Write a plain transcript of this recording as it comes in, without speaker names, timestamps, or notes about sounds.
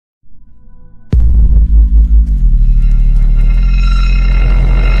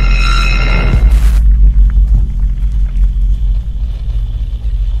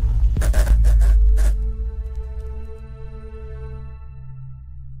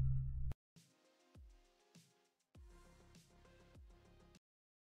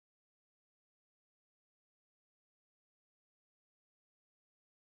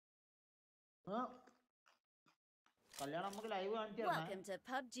കല്യാണം നമുക്ക് ലൈവ് കാണിച്ചു Welcome to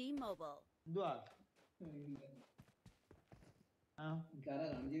PUBG Mobile. എന്തുവാ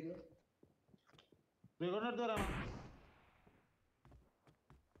എടുത്ത് പറയണം.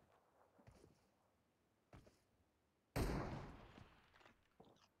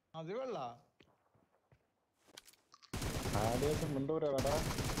 അത് കൊള്ള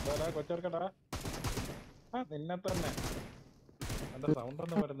കൊച്ചെടുക്കടാ. നിന്നെ തന്നെ എന്റെ സൗണ്ട്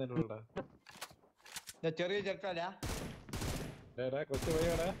ഒന്നും വരുന്നില്ലടാ. ചെറിയ ചെറുക്കല്ല കൊച്ചു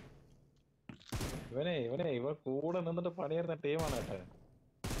പോയാടാ. ഇവ കൂടെ നിന്നിട്ട് പണിയായിരുന്ന ടീമാണ് കേട്ടെ.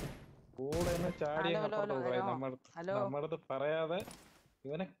 കൂടെ നിന്ന് ചാടി നമ്മളടുത്ത് പറയാതെ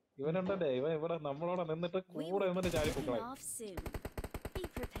ഇവനുണ്ടല്ലേ ഇവൻ ഇവിടെ നമ്മളോടെ നിന്നിട്ട് കൂടെ നിന്നിട്ട് ചാടി പൊക്കളായി.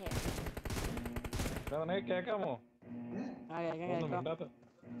 കേക്കാമോ?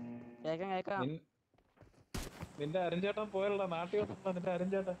 നിന്റെ അരഞ്ചേട്ടൻ പോയല്ലോ നാട്ടിൽ വന്നിട്ടുണ്ടോ നിന്റെ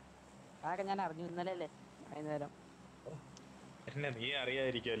അരഞ്ചേട്ടൻ? ഞാൻ അറിഞ്ഞു ഇന്നലെ വൈകുന്നേരം. എന്നെ നീ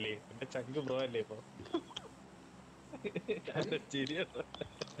അറിയാതിരിക്കുമല്ലേ? എന്റെ ചങ്ക് ബ്രോ അല്ലേ ഇപ്പൊ?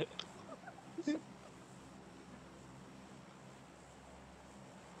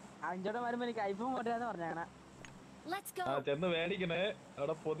 അഞ്ചോട്ടം വരുമ്പോ എനിക്ക് ഐഫോൺ കൊണ്ടുവരാന്ന് പറഞ്ഞാണ്. ചെന്ന് മേടിക്കണേ,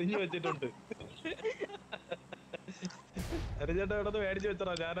 അവിടെ പൊതിഞ്ഞു വെച്ചിട്ടുണ്ട്. അരഞ്ചേട്ടൻ ഇവിടെ നിന്ന് മേടിച്ചു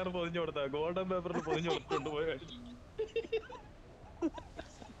വെച്ചടാ. ഞാനാണ് പൊതിഞ്ഞു കൊടുത്ത ഗോൾഡൻ പേപ്പറിൽ പൊതിഞ്ഞു കൊടുത്തുകൊണ്ട് പോയി മേടിച്ചു.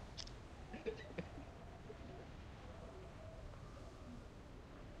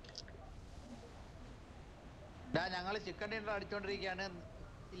 ഞങ്ങള് ചിക്കൻ ഡിന്നർ അടിച്ചോണ്ടിരിക്കുകയാണ്,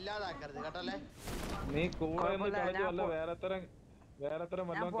 ഇല്ലാതാക്കരുത് കേട്ടല്ലേ. നീ കൂടെ വേറെ തരം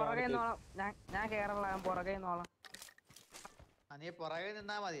ഞാൻ കേരള പുറകെ നീ പുറകെ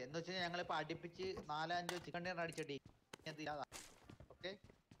നിന്നാ മതി. എന്ന് വെച്ചാൽ ഞങ്ങളിപ്പോ അടുപ്പിച്ച് 4-5 ചിക്കൻ ഡിന്നർ അടിച്ചിട്ട്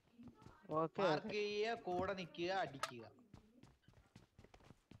മാർക്ക് ചെയ്യുക, കൂടെ നിക്കുക, അടിക്കുക.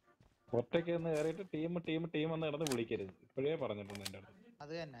 ഒറ്റയ്ക്ക് കയറിയിട്ട് ടീം എന്ന് കിടന്ന് വിളിക്കരുത്. ഇപ്പോഴേ പറഞ്ഞിട്ടുണ്ട് എന്റെ അടുത്ത്.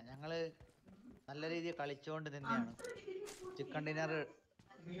 അത് തന്നെ, ഞങ്ങള് നല്ല രീതിയിൽ കളിച്ചോണ്ട് തന്നെയാണ്. ചിക്കൻ ഡിന്നർ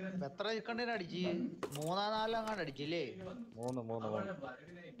എത്ര ചിക്കൻ ഡിന്നർ അടിച്ച്? 3-4 അങ്ങാണ്ട് അടിച്ചില്ലേ?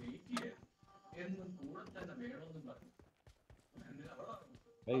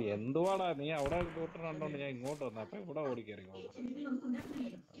 3 എന്തുവാടാ നീ അവിടെ കൂട്ടണുണ്ടോണ്ട് ഞാൻ ഇങ്ങോട്ട് വന്ന അപ്പൊ ഇവിടെ ഓടിക്കേറി.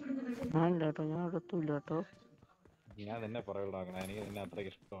 ഞാൻ നിന്നെ പുറകിലാക്കണം. എനിക്ക് നിന്നെ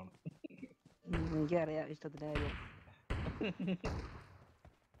അത്രയ്ക്ക് ഇഷ്ടമാണ്. എനിക്കറിയാം ഇഷ്ടത്തിന്റെ കാര്യം.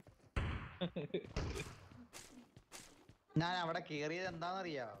 ഞാൻ അവിടെ കേറിയത്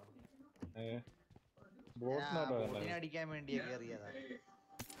എന്താന്നറിയാവോ? ബോട്ടിനെ അടിക്കാൻ വേണ്ടിയാ കേറിയതാ.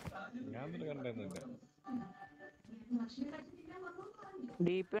 ഞാൻ കണ്ടൊന്നുമില്ല.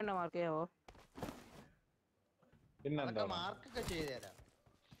 മാർക്ക് ചെയ്യാവോ? പിന്നെ മാർക്കൊക്കെ ചെയ്തുതരാം,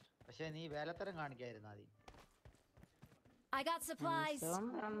 പക്ഷെ നീ വേലത്തരം കാണിക്കായിരുന്നു ആദ്യം.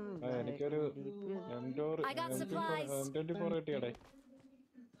 എനിക്കൊരു കിട്ടിയടേ.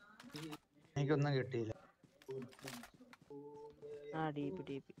 എനിക്കൊന്നും കിട്ടിയില്ല.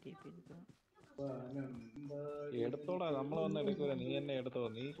 എടുത്തോടാ, നമ്മളൊന്നും എടുക്കൂല. നീ എന്നെ എടുത്തോ.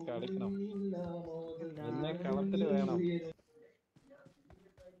 നീ കളിക്കണം, എന്നെ കളത്തില് വേണം.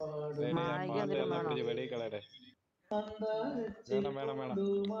 വെടി കളയടേ. വേണം.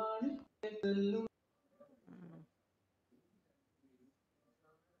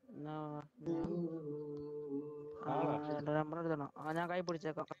 ഞാൻ കൈ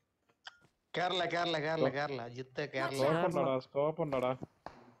പിടിച്ചേക്കാം. കേരള ജിത്ത് കേരള. സ്കോപ്പ് ഉണ്ടോടാ?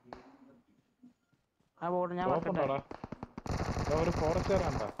 ഒരു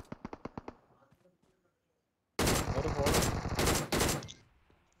ഫോറസ്റ്റുകാരുണ്ടോ?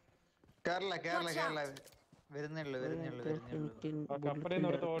 കേരള വരുന്നുള്ളു. കപ്പലിൽ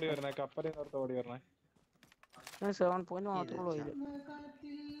നിന്ന് ഓടി വരണേ. 7 പോയിന്റ് മാത്രമേ ഉള്ളൂ.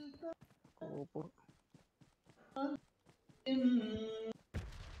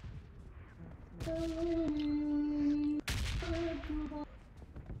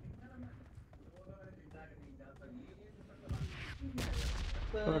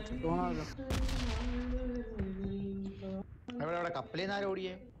 അവിടെ കപ്പലിൽ നിന്ന് ആരും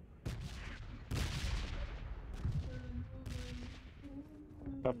ഓടിയേ?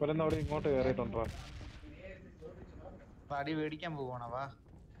 കപ്പലിൽ നിന്ന് ഇങ്ങോട്ട് കയറിയിട്ടുണ്ടോ? അടി മേടിക്കാൻ പോവാണോ? വാ,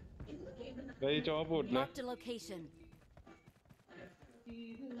 ചോപ്പ് കിട്ടില്ലേ?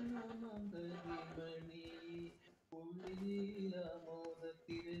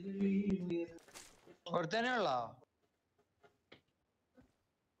 ഒരുത്തന്നെ ഉള്ളോ?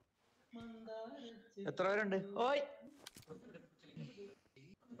 എത്ര പേരുണ്ട്? ഓയ്,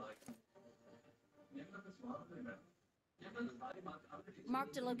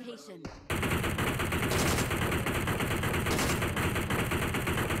 Marked a location.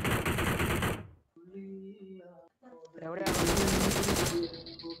 എവിടെയാണ്?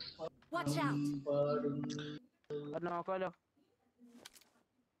 Watch out! അത് നോക്കാലോ.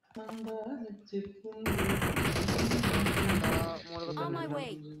 On my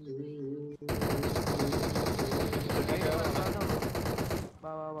way.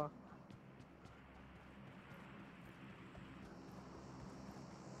 വാ വാ വാ.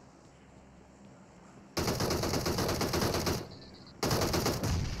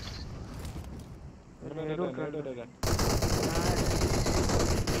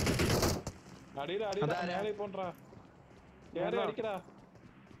 അടിയില മേലെ പോണ്ടാ. കേറി അടിക്കടാ.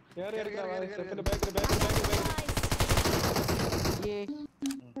 കേറി അടിക്കടാ. സ്റ്റെപ്പിന്റെ ബാക്കിൽ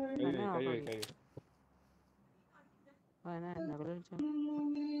Supplies.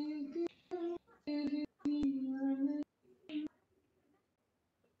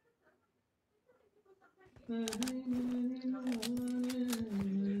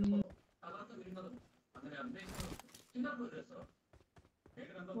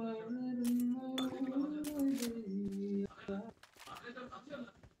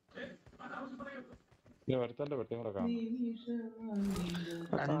 കൈ ഒരുത്തന്റെ വെട്ടിയും കൂടെ കാണും.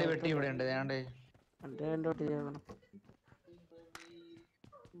 2 വെട്ടി ഇവിടെ ഉണ്ട്. ഞാണ്ട്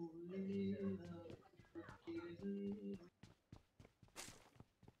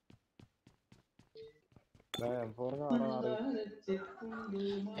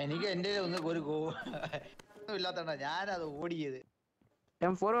എനിക്ക് എന്റെ ഒരു ഗോ ഇല്ലാത്തണ്ട ഞാനത് ഓടിയത്.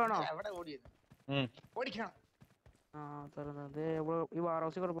 M4 വേണോ? എവിടെ ഓടിയത്? ഓടിക്കണം. ഈ വാർ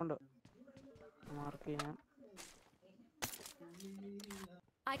ഹൗസിൽ കിടപ്പുണ്ട്. മാർക്ക് ചെയ്യാൻ.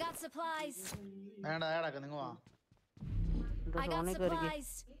 I got supplies. വേണ്ട ഏടാക്ക നിങ്ങൾ വാ. I got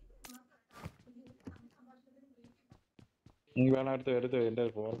supplies. വേണം എടുത്ത് എന്റെ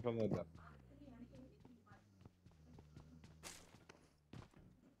ഫോർക്കൊന്നും ഇല്ല.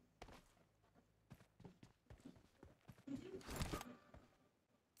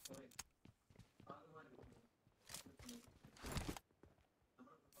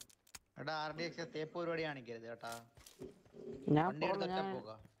 എടാ RDX തേപ്പ് പരിപാടി കാണിക്കരുത് കേട്ടാ.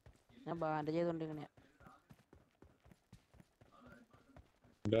 ഞാൻ ബാൻഡ് ചെയ്തോണ്ടിരിക്കണേ.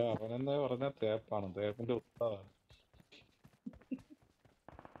 അവനെന്ന് പറഞ്ഞ തേപ്പാണ്. തേപ്പിന്റെ ഉത്സവമാണ്.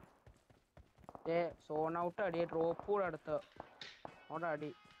 സോൺ ഔട്ട് അടി. ഡ്രോപ്പ് കൂടെ അടുത്ത് അവിടെ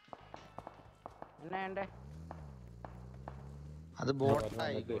അടി. എന്നാ വേണ്ടേ? അത്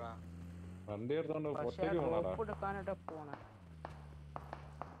ബോട്ടായി. വണ്ടി എടുത്തോണ്ട് ഡ്രോപ്പ് എടുക്കാനായിട്ട് പോണേ.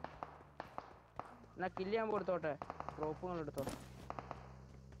 എന്നാ കില്ല് ചെയ്യാൻ കൊടുത്തോട്ടെ. ഡ്രോപ്പ് എടുത്തോ.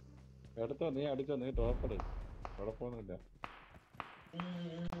 എടുത്തോ, നീ അടിച്ചോ, നീ ഡ്രോപ്പ് എടു. കുഴപ്പമൊന്നുമില്ല.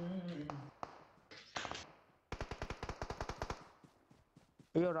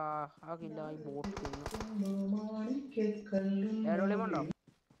 അയ്യോടാ ആ കില്ല ഈ ബോട്ട് ഏരോളിമുണ്ടോ?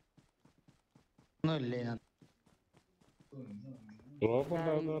 ഒന്നുമില്ലേ. ഡ്രോപ്പ്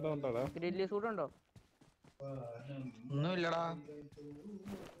ഉണ്ടാടാ. ഗ്രില്ലി സൂട്ട് ഉണ്ടോ? ഒന്നുമില്ലടാ.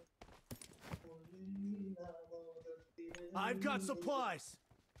 I've got supplies.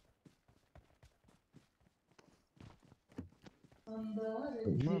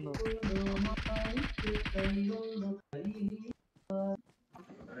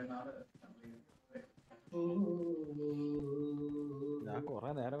 ഞാൻ കൊറേ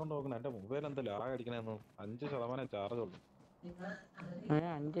നേരം കൊണ്ട് നോക്കണം. എന്റെ മൊബൈൽ എന്താ ലാഗ് അടിക്കണെന്ന്. 5% ചാർജ് ഉള്ളു.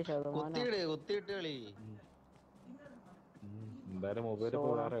 5%. കുത്തിയിട്ട് കളി. എന്തായാലും മൊബൈൽ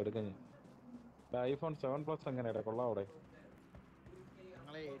ഇപ്പൊ വേറെ എടുക്കാൻ. iPhone 7 Plus എങ്ങനെയാ കൊള്ളാം അവിടെ?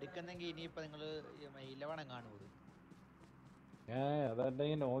 നിങ്ങള് എടുക്കുന്നെങ്കിൽ ഇനിയിപ്പോ നിങ്ങള് 11 കാണുള്ളൂ.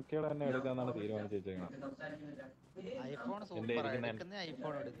 അതല്ലെങ്കിൽ നോക്കിയുടെ തന്നെ എടുക്കാന്നാണ് തീരുമാനിച്ചേക്കുന്നത്. IPhone super. എടുക്കുന്ന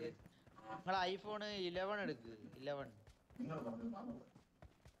ഐഫോൺ എടുക്ക്. നിങ്ങൾ ഐഫോൺ 11 എടുക്ക്. 11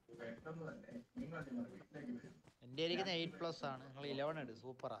 എന്റെ ഇരിക്കുന്ന 8+ ആണ്. നിങ്ങൾ 11 എടുക്ക്.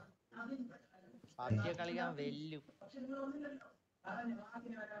 സൂപ്പറാ. PUBG കളിക്കാൻ വെല്ലും.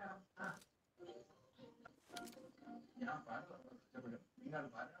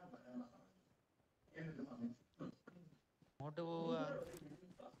 അങ്ങോട്ട് പോവുക.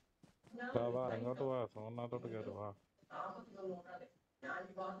 അങ്ങോട്ട് പോവാ. സോണിനകത്തോട്ട് കയറി വാ.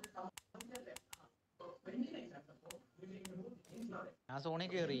 ഞാൻ സോണിൽ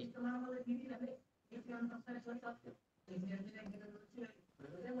കയറി.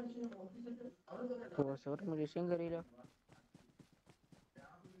 മെഡിസിൻ കയറിയില്ലോ.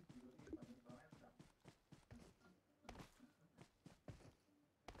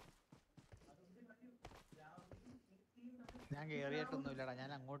 ഞാൻ കേറിയിട്ടൊന്നുമില്ലടാ. ഞാൻ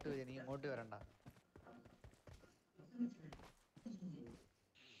അങ്ങോട്ട് വരും. നീ ഇങ്ങോട്ട് വരണ്ട.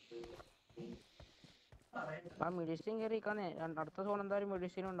 ആ മെഡിസിൻ കയറിക്കാന്നേ. അടുത്ത സോൺ എന്തായാലും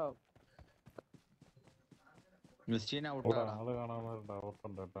മെഡിസിൻ ഉണ്ടാവും. ക്രിസ്റ്റീന ഇവിടെ ഔട്ടാടാ. ആള് കാണാൻ ഡൗട്ട്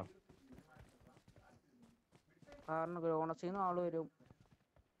ഉണ്ട് കേട്ടോ. കാരണം ഗ്രോണസിന്ന് ആള് വരും.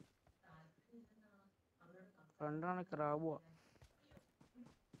 ഫ്രണ്ടാണ് ക്രാബുവാ.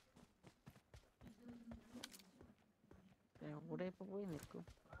 എവിടെ ഇപ്പൊ പോയി നിൽക്കും?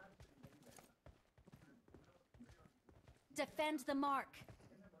 Defend the mark.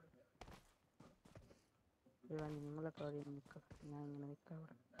 നിങ്ങളെ കാര്യം നിൽക്ക, ഞാൻ ഇങ്ങനെ നിൽക്കാം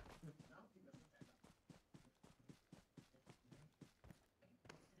അവിടെ.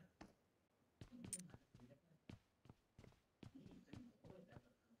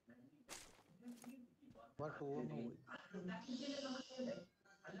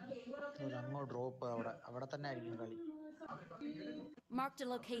 അങ്ങോ ഡ്രോപ്പ് അവിടെ തന്നെ ആയിരിക്കും കളി. Marked a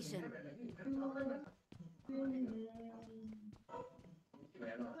location.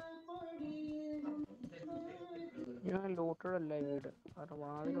 ഞാൻ ലൂട്ടഡല്ല ഈ വീട്. കാരണം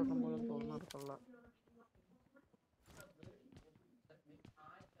വാതിലൊന്നും പോലും തുറന്നെടുത്തുള്ള.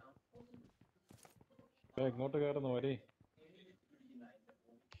 ഇങ്ങോട്ട് കയറുന്നു വരി.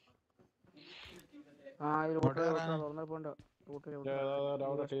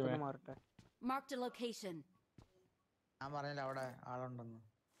 മാറട്ടെ. Marked a location. ഞാൻ പറഞ്ഞില്ല അവിടെ ആളുണ്ടെന്ന്.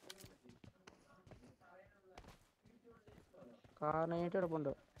 കാർണേറ്റ്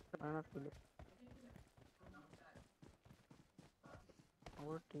കിടപ്പുണ്ട്.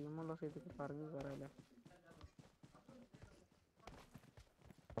 അവിടെ ടീമുള്ള സ്ഥിതിക്ക് പറഞ്ഞു കയറാല്ലേ.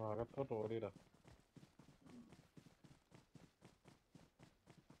 അകത്തോട്ട് ഓടിയിടാ.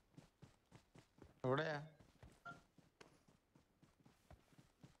 എവിടെയാ?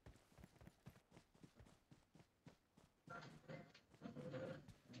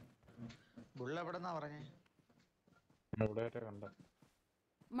 ബുള്ള എവിടെന്നാ പറഞ്ഞേ? എവിടെയായിട്ട് കണ്ട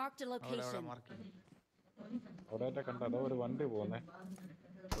Marked a location. അവിടെയായിട്ട് കണ്ട. അതോ ഒരു വണ്ടി പോകുന്നേ.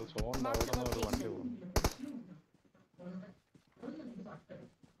 സോണിന്റെ Marked അവിടെ a നിന്ന് ഒരു വണ്ടി location. പോകുന്നു.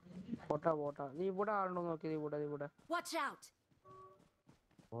 പോട്ടാ നീ ഇവിടെ ആളുണ്ടോ നോക്കി. ഇവിടെ Watch out.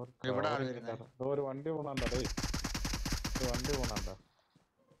 ഇവിടെ ആള് വരുന്നേ. ഒരു വണ്ടി പോണണ്ട. ഒരു വണ്ടി പോണണ്ട.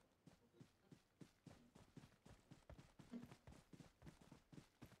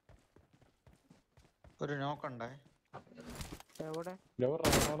 ഒരു നോക്കണ്ടേ? എവിടെ?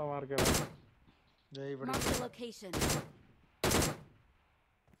 Mark Marked a location.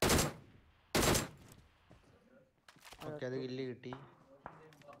 Okay, അത് കില്ല് കിട്ടി.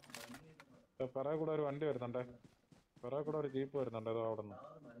 പിറകെ കൂടെ ഒരു വണ്ടി വരുന്നുണ്ടേ. പിറകെ കൂടെ ഒരു ജീപ്പ് വരുന്നുണ്ട്. അതോ അവിടെ നിന്ന്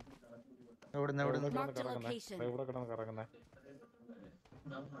എവിടുന്ന് ഇവിടെ Marked a കിടന്ന് കറങ്ങുന്നേ.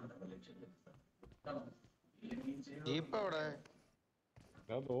 ജീപ്പ് എവിടെ?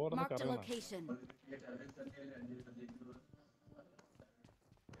 Marked a location.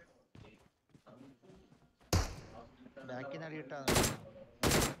 ബാക്കിൽ അടിയിട്ടാ.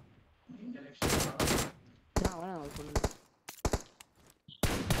 അവനെ നോക്കുന്നു.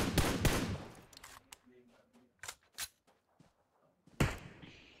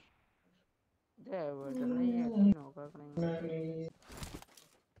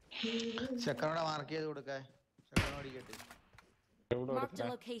 ചെക്കനോടെ മാർക്ക് ചെയ്ത് കൊടുക്കേ. ചെക്കനോട് അടിക്കട്ടെ. Marked a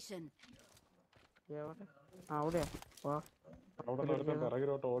location. അവിടെയാ? അവിടെ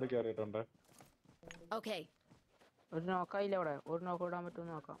പിറകിലോട്ട് ഓടി കയറിയിട്ടുണ്ട്. Okay. ഒരു നോക്കായില്ല അവിടെ. ഒരു നോക്ക് ഇടാൻ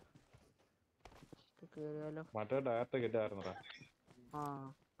പറ്റുമെന്ന് നോക്കാം. കേറിയാലോ. മറ്റേ ഡയറക്റ്റ് കിട്ടായിരുന്നടാ.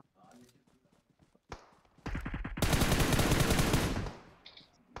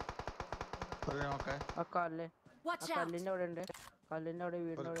 ആ കല്ലിന്റെ അവിടെ ഉണ്ട്. കല്ലിന്റെ അവിടെ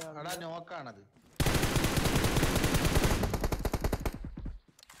വീടിന്റെ അവിടെ നോക്കാണത്.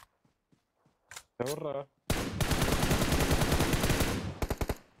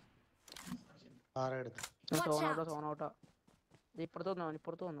 സോണോട്ടാ. ഇപ്പുറത്ത്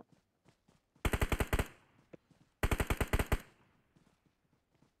വന്നു.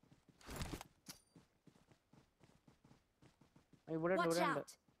 ഇവിടെ ഉണ്ട്.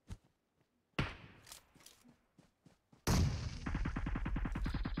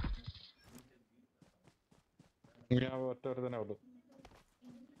 ഒറ്റ ഒരു തന്നെ ഉള്ളൂ.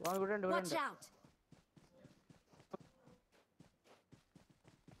 ഇവിടെ ഉണ്ട്.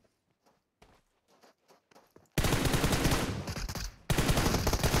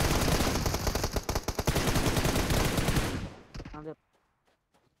 അതെ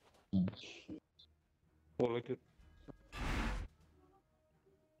പൊളിച്ച്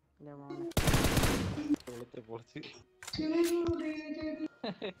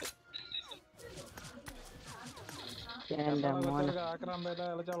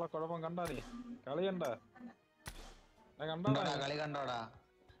കളിച്ചുള്ള കുഴപ്പം കണ്ടാ നീ കളിയണ്ട കളി കണ്ടോടാ?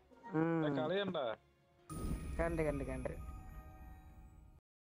 കളിയണ്ട കണ്ട്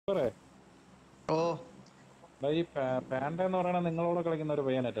ഓ ഈ പാൻഡ എന്ന് പറയണ നിങ്ങളോട് കളിക്കുന്ന ഒരു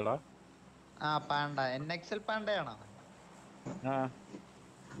പയ്യനല്ലേടാ? ആ പാണ്ട NXL പാണ്ടയാണോ? ആ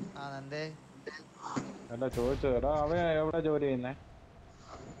ആ എന്തേ? അല്ല ചോദിച്ചതാ, അവൻ എവിടെ ജോലി ചെയ്യുന്നേ?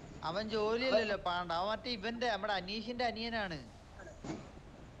 അവൻ ജോലിയല്ലല്ലോ പാണ്ട, അവൻ മറ്റേ ഇവന്റെ നമ്മുടെ അനീഷിന്റെ അനിയനാണ്.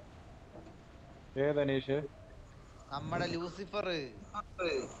 ഏത് അനീഷ്? നമ്മുടെ ലൂസിഫർ.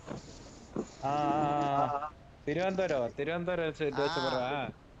 ആ തിരുവനന്തപുരം ആ വെച്ച് പറ.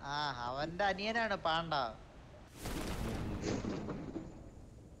 ആ അവന്റെ അനിയനാണ് പാണ്ട.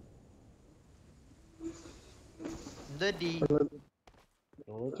 എന്തോറ്റി?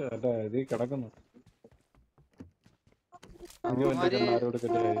 ചോദിച്ചതല്ല, ഇതിൽ കിടക്കുന്നു. അവന്മാര് ആരോട്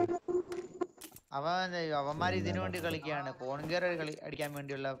കിട്ടിയ അവന്മാര് ഇതിനു വേണ്ടി കളിക്കുകയാണ്, കോൺഗർ അടിക്കാൻ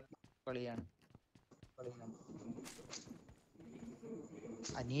വേണ്ടിയുള്ള കളിയാണ്.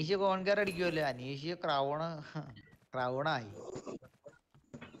 അനീഷ് കോൺഗർ അടിക്കുമല്ലോ, അനീഷ് ക്രൗണായി.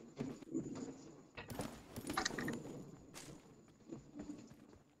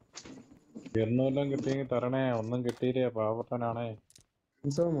 എന്നെല്ലാം കിട്ടിയെങ്കിൽ തരണേ, ഒന്നും കിട്ടിയില്ലേ, പാവപ്പെട്ടനാണേ.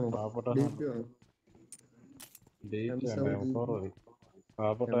 പാവപ്പെട്ട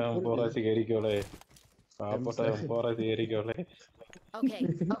M4 സ്വീകരിക്കോളെ, പാവപ്പെട്ട M4 സ്വീകരിക്കോളെ.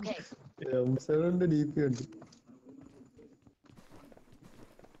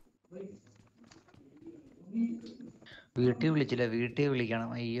 വീട്ടിൽ വിളിച്ചില്ല, വീട്ടിൽ വിളിക്കണം.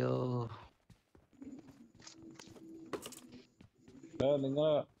 അയ്യോ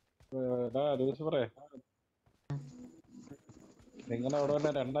ലൂസിഫറേ, നിങ്ങളെ അവിടെ വല്ല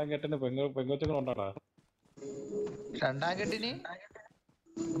രണ്ടാം കെട്ടിന് പെങ്കൊച്ചുങ്ങളുണ്ടാടാ? രണ്ടാം കെട്ടിന്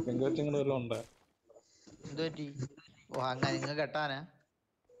പെങ്കൊച്ചുങ്ങൾ വല്ലതും ഉണ്ട്? എന്ത് പറ്റി? ഓ അങ്ങനെ നിങ്ങൾ കെട്ടാനാ?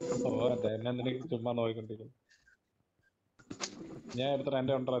 ഓ അതെ, എന്നെ നിനക്ക് ചുമ്മാ നോക്കിക്കൊണ്ടിരിക്കുന്നു. ഞാൻ എടുത്തിട്ട്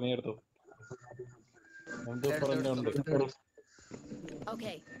എന്റെ ഉണ്ടോ, നീ എടുത്തു. ഉണ്ട്.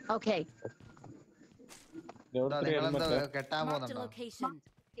 കെട്ടാൻ പോകുന്നുണ്ടോ?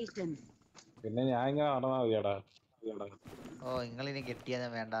 പിന്നെ ഞാൻ ഇങ്ങനെ നടന്നാ മതിയാടാ. ഓ നിങ്ങളിനി കെട്ടിയത്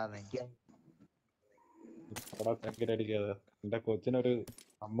വേണ്ടാന്ന്. അടിക്കാതെ എന്റെ കൊച്ചിനൊരു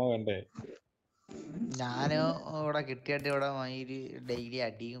അമ്മ വേണ്ടേ? ഞാന് ഇവിടെ കിട്ടിയിട്ട് ഇവിടെ ഡെയിലി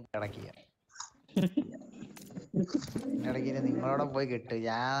അടിയും കിടക്കുക. ഇടയ്ക്ക് നിങ്ങളോടെ പോയി കെട്ടു.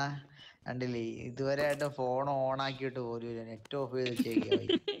 ഞാൻ കണ്ടില്ലേ, ഇതുവരെ ആയിട്ട് ഫോൺ ഓൺ ആക്കിയിട്ട് പോലും നെറ്റ് ഓഫ് ചെയ്ത് വെച്ചേക്കുക.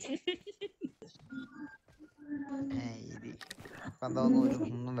 ഇപ്പം തോന്നുന്നു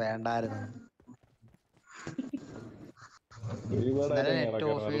ഒന്നും വേണ്ടായിരുന്നു. ഇന്നലെ നെറ്റ്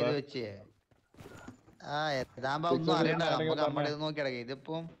ഓഫ് ചെയ്ത് വെച്ചേ. ഇതാകുമ്പോ ഒന്നും അറിയണ്ട, നമുക്ക് നമ്മുടെ ഇത് നോക്കി കിടക്കുക.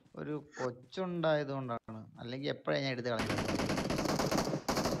 ഇതിപ്പം ഒരു കൊച്ചുണ്ടായത് കൊണ്ടാണ്, അല്ലെങ്കിൽ എപ്പോഴാ ഞാൻ എടുത്ത് കളഞ്ഞത്.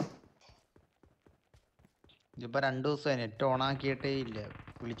 ഇതിപ്പോ 2 ദിവസമായി നെറ്റ് ഓൺ ആക്കിയിട്ടേ ഇല്ല,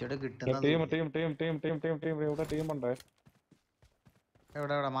 വിളിച്ചിട്ട് കിട്ടുന്നത്.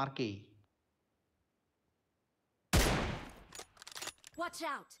 എവിടെ മാർക്ക് ചെയ്.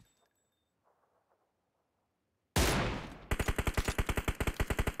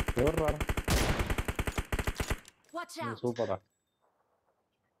 സൂപ്പറാ.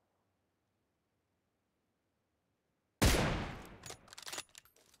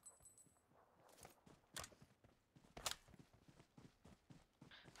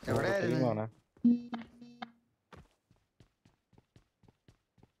 എവിടെയായിരുന്നു?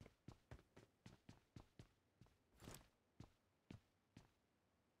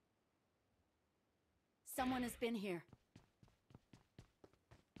 Someone has been here.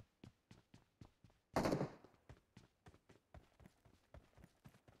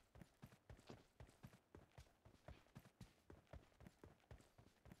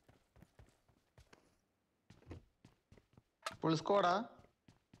 Full Skoda?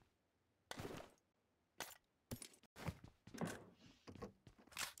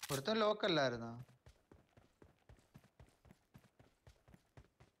 ഒരുത്തൻ ലോക്കല്ലായിരുന്നോ?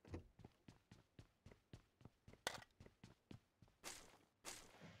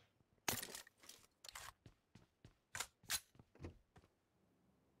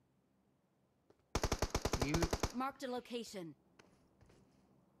 Marked a location.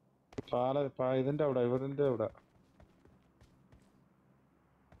 ഇതിന്റെ അവിടെ, ഇവരിന്റെ അവിടെ.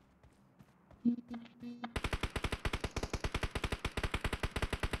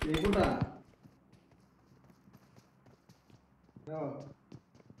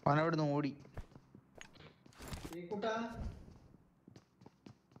 അവനവിടുന്ന് ഓടി.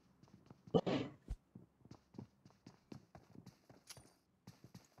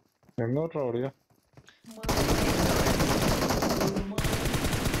 എങ്ങോട്ടാ ഓടിയ?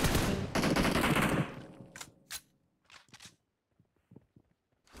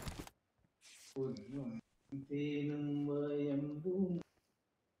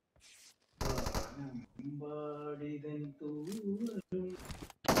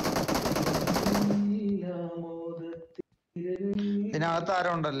 ഇതിനകത്ത്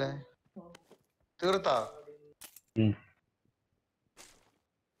ആരോ ഉണ്ടല്ലേ? തീർത്താ?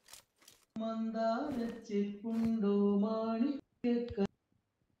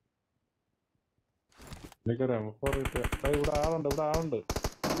 എനിക്കറിയാം ഇവിടെ ആളുണ്ട്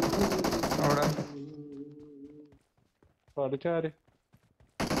അവിടെ അടിച്ചാര്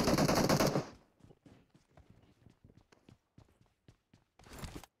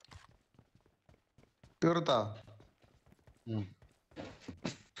തീർത്താ?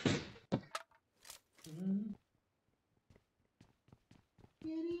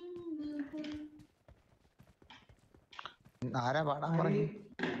 ആരാ പാടാൻ പറഞ്ഞു?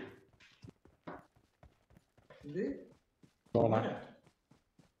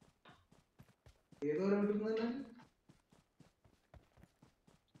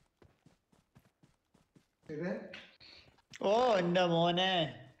 ഓ എന്റെ മോനെ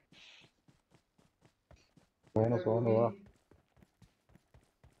സോണ് വാ.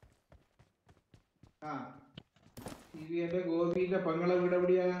 ഗോപിന്റെ പങ്ങളെ വീട്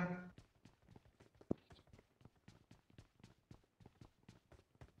എവിടെയാ?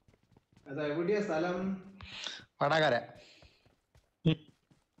 അതെവിടെയാ സ്ഥലം? വടകര.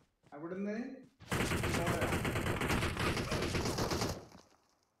 അവിടുന്ന്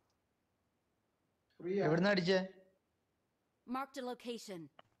എവിടുന്ന് അടിച്ചേ? Marked a location.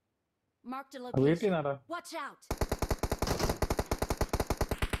 Marked a വീട്ടിൽ location. നിന്നാടാ. Watch out.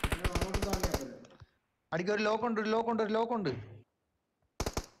 അടിക്ക്. ഒരു ലോക്കുണ്ട്.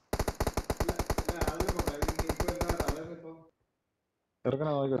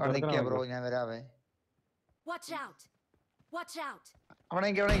 ബ്രോ ഞാൻ വരാവേ. Watch out. Watch out. അവിടെ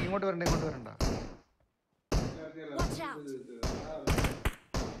ഇങ്ങോട്ട് വരണ്ട. Watch out.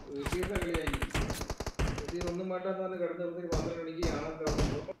 ഒന്നും മാറ്റാൻ കിടന്നു 12 മണിക്ക്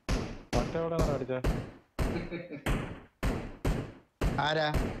അടിച്ച ആരാ?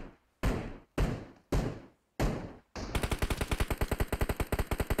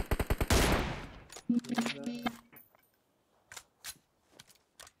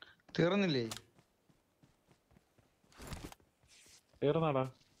 തീർന്നില്ലേ? തീർന്നാടാ.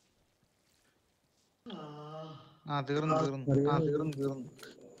 തീർന്നു.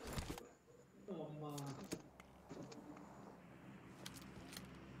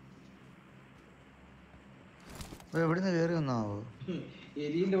 എവിടുന്ന് കേറി വന്നാവോ?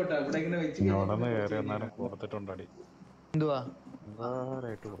 എലിന്റെ വട്ട ഇവിടെ ഇങ്ങനെ വെച്ച് കയറി വന്നാലും കൊടുത്തിട്ടുണ്ടടി. എന്തുവാ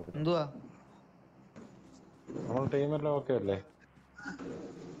നമ്മൾ ടീമെല്ലാം ഓക്കെ അല്ലേ?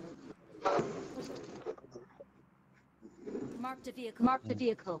 Marked a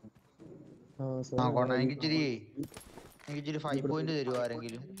vehicle. എനിക്കിച്ചിരി 5 പോയിന്റ് തരുമോ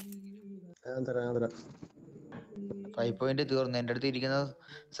ആരെങ്കിലും? 5 പോയിന്റ് തീർന്നു. എന്റെ അടുത്ത് ഇരിക്കുന്ന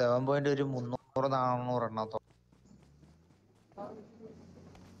 7 പോയിന്റ് ഒരു 300-400 എണ്ണത്തോ.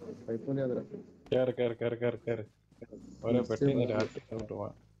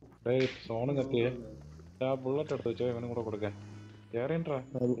 സോണും കത്തിയേ. ആ ബുള്ളറ്റ് എടുത്ത് വെച്ചോ, ഇവനും കൂടെ കൊടുക്കാൻ. കേറിയണ്ടാ.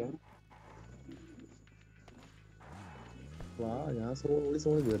 ഞാൻ സോണിൽ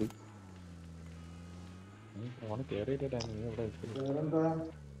കയറി. ഓന് കേറിയിട്ടാ നീ എവിടെ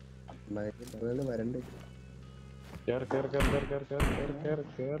വരണ്ടേ?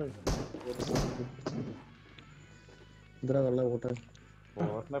 എന്താ വെള്ള കൂട്ടാൻ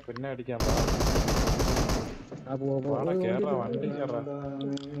ഓറിനെ പിന്നെ അടിക്കാൻ വണ്ടി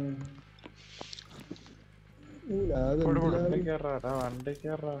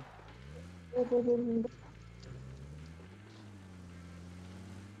കേറാ.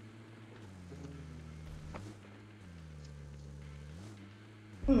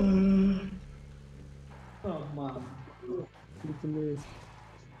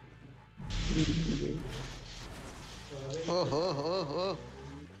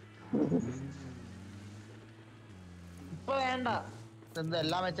 ഇപ്പൊ വേണ്ട.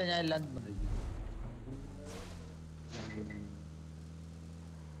 എല്ലാം വെച്ചാ ഞാൻ എല്ലാം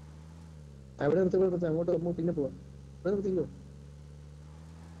അവിടെ നിർത്തി അങ്ങോട്ട് പിന്നെ പോവാ. നിർത്തിക്കോ.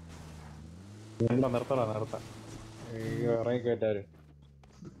 നിർത്താം. ഇറങ്ങി കേട്ടാര്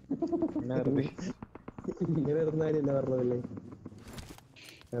ഇങ്ങനെ ഇരുന്നാലും എന്നെ പറഞ്ഞതല്ലേ.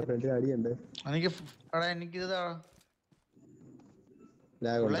 ഫ്രണ്ടിൽ അടിയുണ്ട്.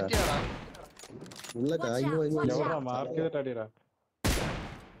 മാർക്ക് ചെയ്തിട്ട് അടിയടാ.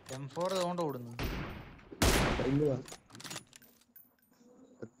 M4 കൊണ്ട് ഓടുന്നു.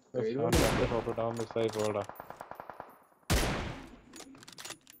 മിസ്സായി പോടാ.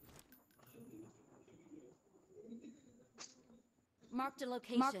 Marked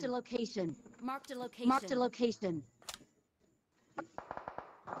a location.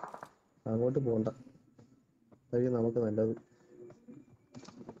 അങ്ങോട്ട് പോണ്ട. നമുക്ക് നല്ലത്.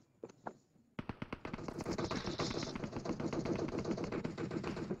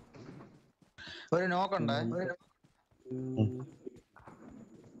 ഒരു നോക്കണ്ടേ?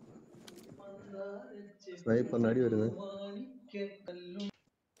 സ്നൈപ്പർ അടി വരുന്നത്.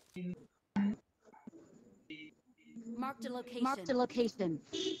 Marked a location. Marked a location.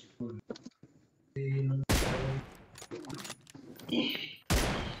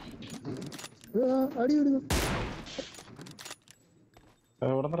 അടി വരുന്നു.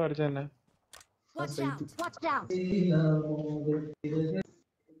 എവിടെ നിന്ന് അടിച്ച തന്നെ? Watch out! Watch out!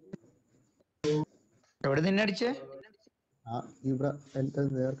 എവിടെ നിന്നെ അടിച്ചേ? ഇവിടെ എന്റെ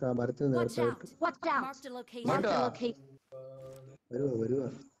നേർക്ക് ആ മരത്തിന് Watch നേർക്കായിട്ട്. out! Watch out! Marked a location. Marked a location. വരുവാ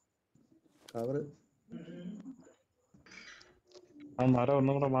കവറ്. ആ മരം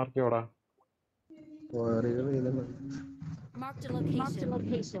ഒന്നും കൂടെ mark ചെയ്യോടാ. Marked a location. Marked a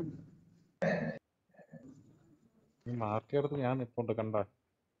location. ഈ മാർക്ക് ചെയ്തെടുത്ത് ഞാൻ നിപ്പോണ്ട് കണ്ട.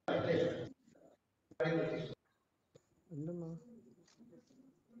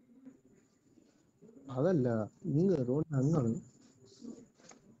 അതല്ല നിങ്ങൾ റോഡ് അങ്ങാണ്.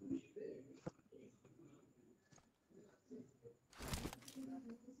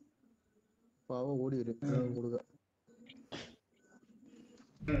 പാവ ഓടി വരും കൊടുക്ക.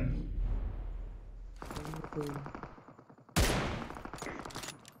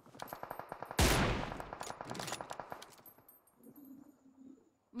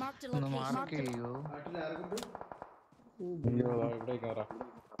 Marked a location. ഇവിടെ കയറാം.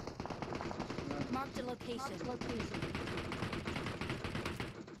 Marked a location.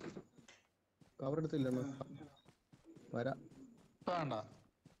 കവറെടുത്തില്ല വരാ. വേണ്ട.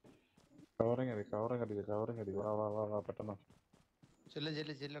 കവറിങ് അടി. വാ പെട്ടെന്ന്.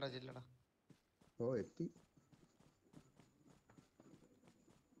 ചെല്ലടാ. ഓ എത്തി.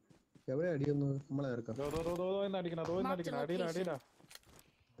 എവിടെ അടിയൊന്ന് നമ്മളെ ഇറക്കാം. അടിയില.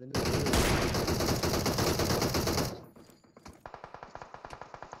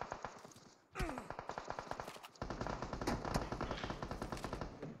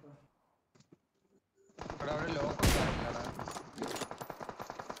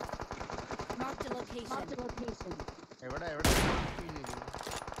 Marked a location. എവിടെ?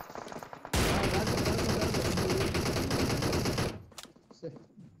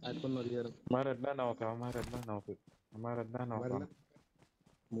 ആർക്കൊന്നും അറിയാറ്. അമ്മാരെല്ലാം നോക്ക്.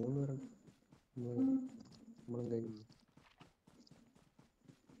 3 പേരും നമ്മളും കഴിഞ്ഞു.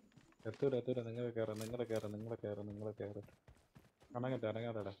 എത്തൂല. നിങ്ങളെ കേറ്.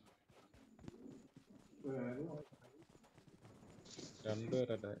 ഇറങ്ങാതെടാ. 2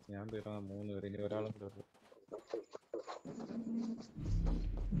 പേരല്ലേ ഞാൻ തീർന്ന 3 പേര്. ഇനി ഒരാളും കൂടെ ഉള്ളു.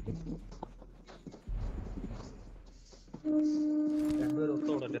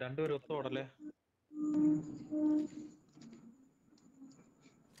 രണ്ടുപേരും ഒത്തോടല്ലേ.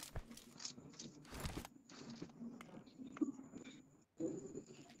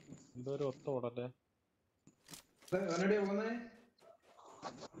 എന്തോരം ഒത്തോടല്ലേ.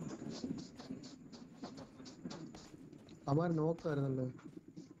 അമാര് നോക്കായിരുന്നല്ലോ.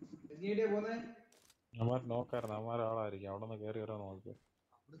 അമാരാളായിരിക്കും. അവിടെ നിന്ന് കയറി വരാൻ നോക്കി.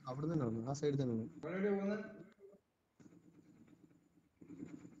 അവിടെ തന്നെ ആ സൈഡിൽ തന്നെ.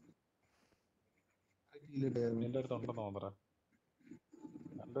 നിന്റെ അടുത്ത് ഉണ്ടെന്ന് തോന്നറ.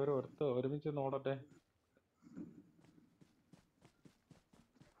 രണ്ടുപേരും ഒരുമിച്ച് നോടട്ടെ.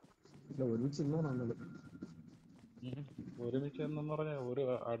 ഒരുമിച്ച് എന്ന് പറഞ്ഞ ഒരു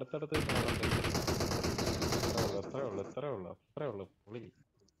അടുത്തടുത്ത് നോടട്ടെ. എത്രേ ഉള്ളു പുളി.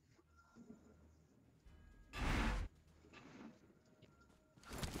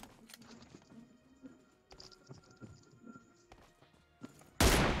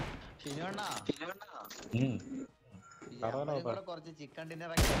 കുറച്ച് ചിക്കൻ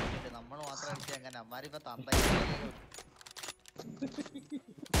ഡിന്നർ ഒക്കെ അടിച്ചിട്ട് നമ്മൾ മാത്രം അടിച്ച എങ്ങനെ? അമ്മാരിപ്പോ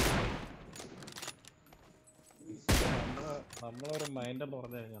നമ്മളൊരു മൈൻഡ് എന്ന്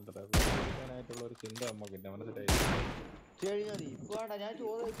പറഞ്ഞു കഴിഞ്ഞാൽ ഒരു ചിന്ത നമുക്കില്ല. മനസ്സിലായി? ഞാൻ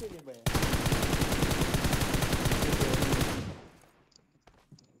ചോറ് വെച്ചില്ലേ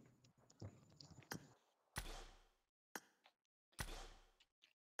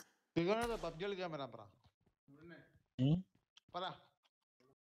പബ്ജി കളിക്കാൻ വരാൻ പറ.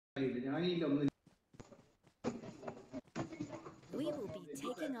 We will be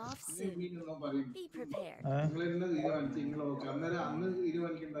taking off soon. Be prepared.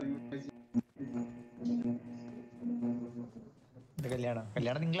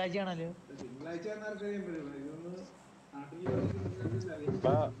 കല്യാണം തിങ്കളാഴ്ചയാണല്ലോ.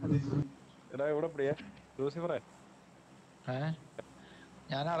 എടാ ഇവിടെ പ്രിയ ലൂസിഫറേ,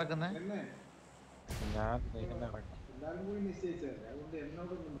 ഞാൻ നടക്കുന്നേ.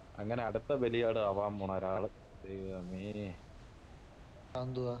 അങ്ങനെ അടുത്ത ബലിയാട് ആവാൻ പോണ ഒരാള്. ദൈവമേ,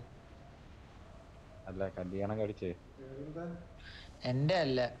 എന്തുവാ അല്ല കല്യാണം കഴിച്ചേ എന്റെ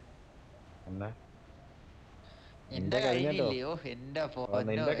അല്ല എന്നാ എന്റെ കഴിഞ്ഞല്ലോ. കഴിഞ്ഞില്ലയോ എന്റെ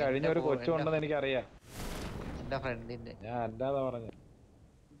നിന്റെ കഴിഞ്ഞ ഒരു കൊച്ചുണ്ടെന്ന് എനിക്കറിയാം. എന്റെ ഫ്രണ്ടിന്റെ. ഞാൻ അല്ലാതെ പറഞ്ഞു.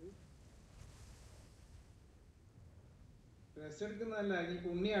 ഡ്രസ് എടുക്കുന്നതല്ല, ഈ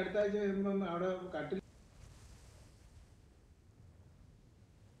പുണ്ണി അടുത്ത ആഴ്ച വരുമ്പോ അവിടെ കട്ടിൽ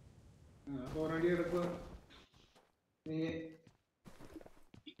ഫോറടി എടുക്കുക. നീ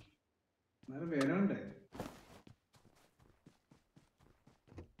വേണണ്ടേ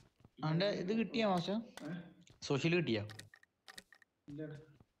അവന്റെ ഇത് കിട്ടിയാ മാഷ സോഷ്യൽ കിട്ടിയാ?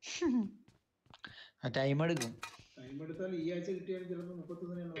 ടൈം എടുക്കും. ടൈം എടുത്താൽ ഈ ആഴ്ച കിട്ടിയാൽ ചിലപ്പോ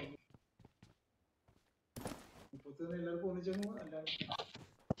 31 എല്ലാവർക്കും ഒന്നിച്ചു.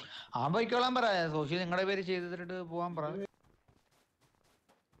 ആ പോയിക്കോളാൻ പറ. സോഷ്യൽ നിങ്ങളുടെ പേര് ചെയ്തിട്ട് പോവാൻ പറ.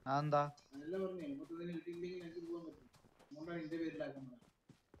 അതെന്താ?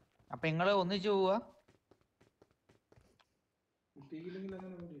 അപ്പൊ നിങ്ങള് ഒന്നിച്ചു പോവാ?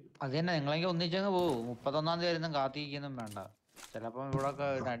 അത് തന്നെ, നിങ്ങളെങ്കിൽ ഒന്നിച്ചങ്ങ് പോവും. 31-ാം തീയതി വരുന്ന കാത്തിരിക്കൊന്നും വേണ്ട. ചിലപ്പോ ഇവിടെ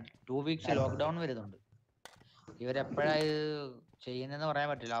 2 വീക്സ് ലോക്ക്ഡൌൺ വരുന്നുണ്ട്. ഇവരെപ്പോഴാ ഇത് ചെയ്യുന്നതെന്ന് പറയാൻ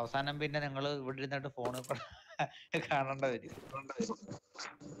പറ്റില്ല. അവസാനം പിന്നെ നിങ്ങൾ ഇവിടെ ഇരുന്നിട്ട് ഫോണിൽ കാണേണ്ട വരും.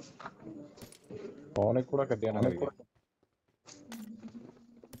 ഫോണിൽ കൂടെ കല്യാണം കഴിക്കാം.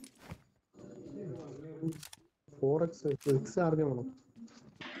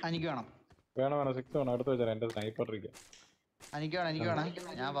 എനിക്ക് വേണം. വേണം 6 വേണം. അടുത്ത് വെച്ചാൽ എന്റെ സ്നൈപ്പർ ഇരിക്കാം. എനിക്ക് വേണം.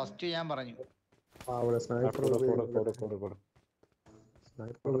 ഞാൻ ഫസ്റ്റ് ഞാൻ പറഞ്ഞു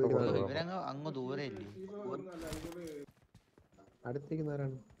ഇവരങ്ങ് അങ്ങ് ദൂരെ ഇല്ലേ? അടുത്തേക്ക്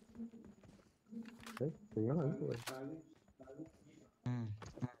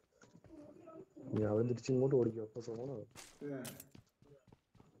അവൻ തിരിച്ചിങ്ങോട്ട് ഓടിക്കും. അപ്പൊ സോണോ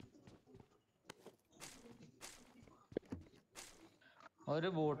ഒരു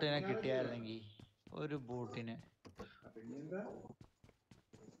ബോട്ടിനെ കിട്ടിയായിരുന്നെങ്കിൽ ഒരു ബോട്ടിന്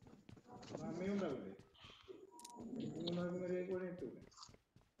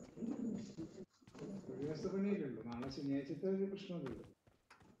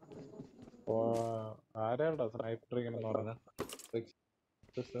ആരാടാ സ്നൈപ്പർ ഇങ്ങനെ പറഞ്ഞ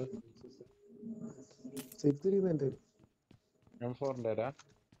M4-ന്റെ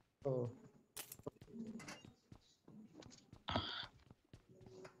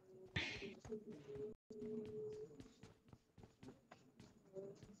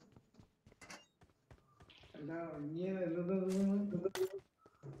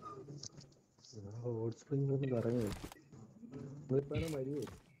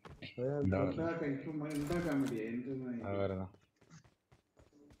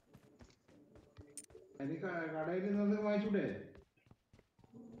കടയിൽ നിന്ന് വാങ്ങിച്ചൂടെ?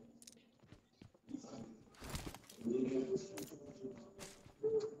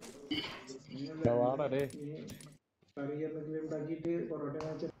 വാടേ കറി എന്തെങ്കിലും ഉണ്ടാക്കിയിട്ട് പൊറോട്ട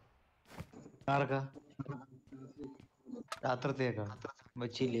വാങ്ങിച്ച രാത്രിത്തേക്കാ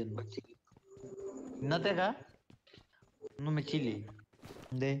വെച്ചില്ലേ? ഇന്നത്തേക്കാ ഒന്നും വെച്ചില്ലേ?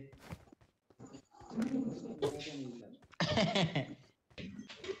 എന്തേ?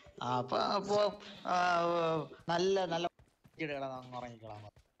 അപ്പൊ നല്ല നല്ല ഉറങ്ങിക്കളാം.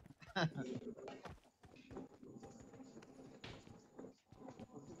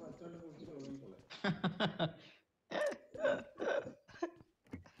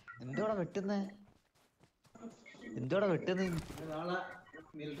 എന്തോടാ വെട്ടുന്നേ? നാളെ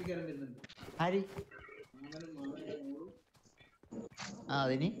മിലിറ്ററി കയറാൻ വരുന്നുണ്ട്. ആര്?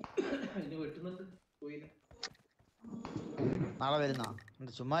 അതിന് വെട്ടുന്നുണ്ട്. നാളെ വരുന്ന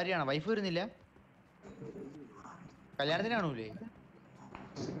ചുമ്മാരിയാണോ? വൈഫ് വരുന്നില്ല? കല്യാണത്തിന് കാണൂലേ?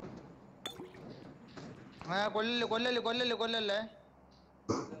 കൊല്ലല്ലേ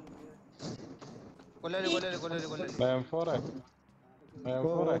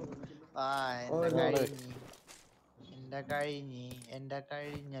എന്റെ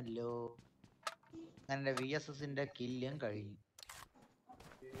കഴിഞ്ഞല്ലോ. എന്റെ VSSന്റെ കില്ലും കഴിഞ്ഞു.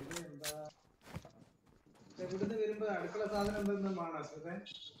 ഇവിടുന്ന് വരുമ്പോ അടുക്കള സാധനം എന്തെങ്കിലും വേണോ?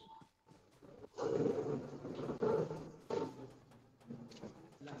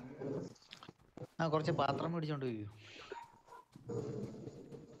 കുറച്ച് പാത്രം പിടിച്ചോണ്ട് പോയി.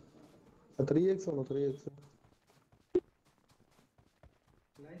 3x ആണോ? 3x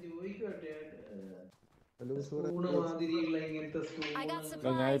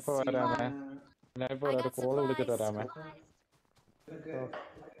ഞാനിപ്പോ വരാമേ. ഒരു കോള് വിളിച്ചിട്ട് വരാമേ.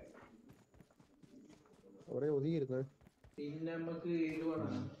 അവിടെ ഒതുങ്ങിയിരുന്നേ. പിന്നെ നമുക്ക് ഇത്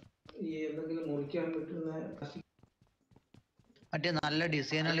വേണം, ഈ എന്തെങ്കിലും മുറിക്കാൻ പറ്റുന്ന മറ്റേ നല്ല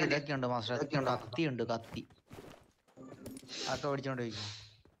ഡിസൈനുള്ള ഇതൊക്കെ ഉണ്ട് മാസ്റ്റർ. കത്തി അതൊക്കെ മേടിച്ചോണ്ട് പോയി.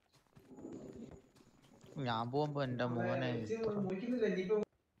 ഞാൻ പോകുമ്പോ എന്റെ മോനെ മുറിക്കുന്നില്ല ഇനിയിപ്പോ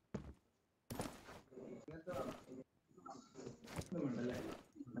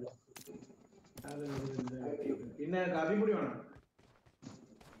പിന്നെ കാപ്പി കൂടി വേണം.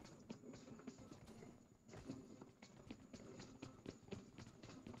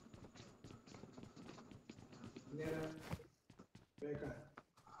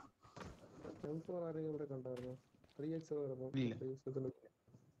 ഇവിടെ കണ്ടായിരുന്നു 3x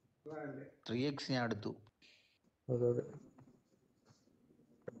 3x ഞാൻ എടുത്തു. അതെ അതെ.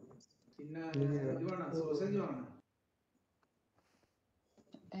 പിന്നെ ഇത് വേണം, സോസേജ് വേണം.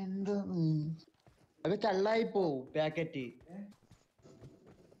 എന്താ അത് ചള്ളായി പോവും പാക്കറ്റ്.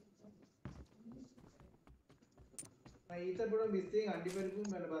 ഈത്തപ്പഴം ബിസ്തിയും അണ്ടിപ്പരിപ്പും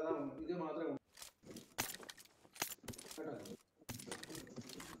ബദാമും ഇത് മാത്രമേ.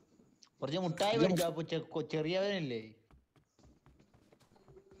 കുറച്ച് മുട്ടായി മേടിച്ചോ. അപ്പൊ ചെറിയവനല്ലേ?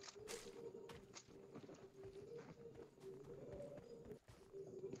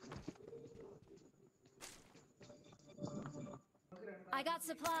 I got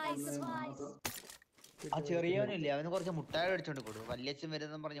supplies. ആ ചെറിയവനില്ലേ, അവന് കുറച്ച് മുട്ടായി മേടിച്ചോണ്ട് കൊടുക്കും. വല്യച്ഛൻ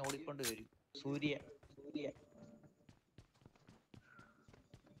വരുന്നെന്ന് പറഞ്ഞ് ഓടിക്കൊണ്ട് വരും. സൂര്യ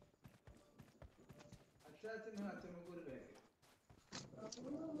അച്ഛനും അച്ഛമ്മക്കും ഒരു ബാഗ്.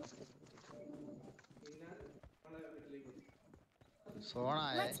 പിന്നെ നമ്മളെ വീട്ടിലേക്ക്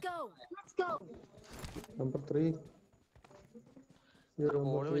സോണായ Let's go. നമ്പർ 3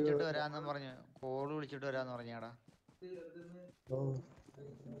 കോള് വിളിച്ചിട്ട് വരാന്ന് പറഞ്ഞാടാ.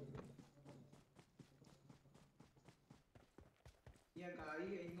 കൈ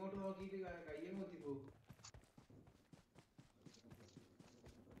ഇങ്ങോട്ട് നോക്കിട്ട് കയ്യും കുത്തിപ്പോ.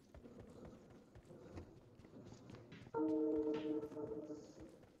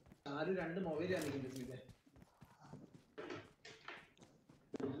 ആരും 2 മൊബൈലാണ് നിൽക്കുന്നത്.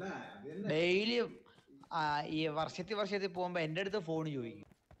 ഡെയിലി ഈ വർഷത്തിൽ പോകുമ്പോ എന്റെ അടുത്ത് ഫോൺ ചോദിക്കും.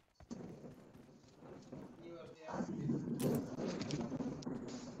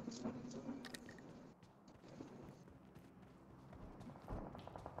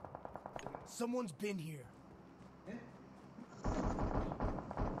 Someone's been here.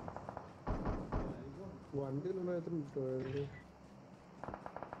 വണ്ടിയിലുള്ള എത്ര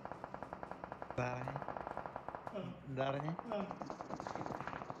എന്താ പറഞ്ഞേ?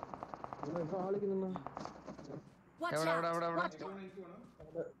 ആളിക്കുന്ന Watch എവിടെ out. എവിടെ എവിടെ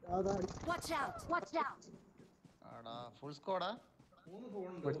Watch out. Watch out. ആടാ ഫുൾ സ്കോഡാ. 3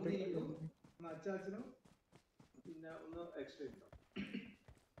 ഫോണുണ്ട്. ഒന്ന് അച്ചാച്ചനും പിന്നെ ഒന്ന് എക്സ്ട്രാ ഉണ്ടോ.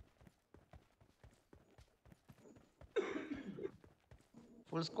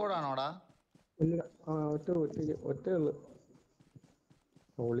 ഫുൾ സ്കോഡാണോടാ? ഒറ്റയുള്ളു.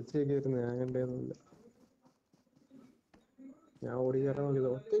 ഒളിച്ചേക്ക് വരുന്ന ഞാൻ കണ്ടേന്നില്ല. ഞാൻ ഓടി കയറാൻ നോക്കിയത്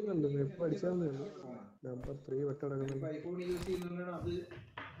ഒറ്റയ്ക്കുണ്ട്. എപ്പോ അടിച്ചാൽ നമ്പർ 3 വെട്ടടക്കുന്നുണ്ട്. ഐഫോൺ യൂസ് ചെയ്യുന്നതുകൊണ്ടാണ് അത്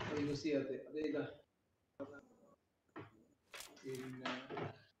യൂസ് ചെയ്യാത്തത്. അത് ഇതാ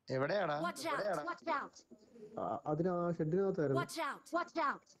എവിടെയാടാ? Watch out. Watch out. അതിന് ആ ഷെഡിനകത്തായിരുന്നു. Watch out. Watch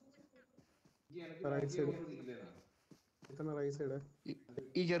out. Right side. Right side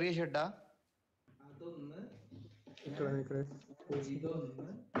ഈ ചെറിയ ഷെഡാ? അതൊന്ന് ഇതൊന്ന്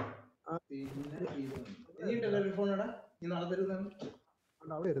പിന്നെ ഇതൊന്ന് ഫോണടാ. നീ നാളെ തരുന്നതാണ്.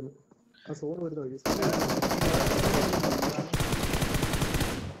 അവിടെ ആയിരുന്നു ആ സോൺ വരുന്ന വഴി.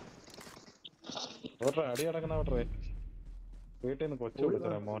 അടി കിടക്കുന്ന അവിടെ വീട്ടിൽ നിന്ന് കൊച്ചു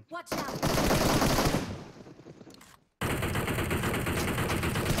കൊടുത്തരാ മോൻ. Watch out.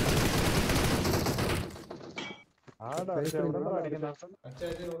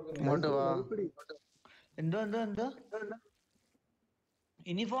 ഇങ്ങോട്ട് വാ. എന്തോ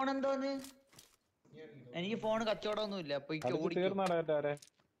ഇനി ഫോൺ എന്തോന്ന്? എനിക്ക് ഫോൺ കച്ചവടമൊന്നുമില്ല. അപ്പൊ തീർന്നാടേ.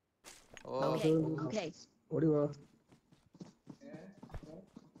 Okay. ഓടി വാ.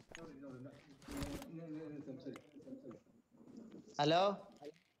 ഹലോ,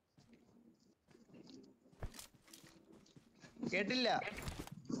 കേട്ടില്ല.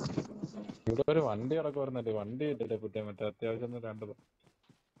 ഇവിടെ ഒരു വണ്ടി കിടക്കുവായിരുന്നല്ലേ, വണ്ടി ഇട്ടിട്ട് കുട്ടിയെ മറ്റേ അത്യാവശ്യം 2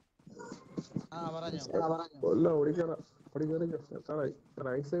 ഓടിക്കറ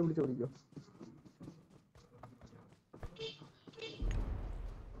റൈറ്റ് സൈഡ് പിടിച്ച് ഓടിക്കോ.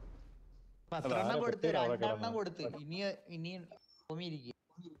 കൊടുത്ത് 2 കൊടുത്ത് ഇനി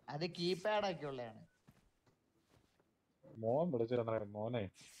അത് കീപാഡ് ഒക്കെ ഉള്ളതാണ്. മോൻ വിളിച്ചിരുന്ന മോനെ,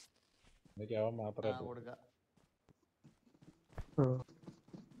 എനിക്ക് അവൻ മാത്രമേ കൊടുക്കാം.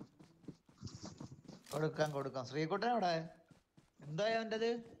 ശ്രീകുട്ടൻ അവിടെ എന്തായി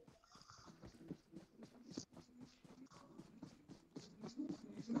അവൻ്റെത്?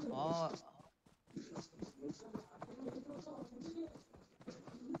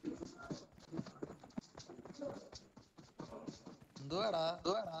 എന്തുവാടാ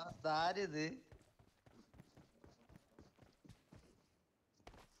ഇതാരിത്?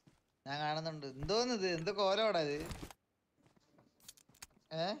 ഞാൻ കാണുന്നുണ്ട്. എന്തോന്നിത്? എന്ത് കോലോടാ ഇത്?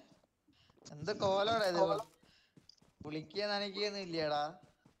 എന്ത് കോലോടാ ഇത്? കുളിക്കുക നനയ്ക്കൊന്നും ഇല്ലടാ.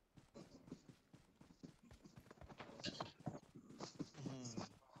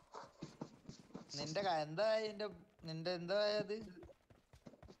 നിന്റെ എന്തായി? നിന്റെ എന്തായത്?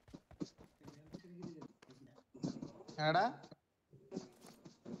 എടാ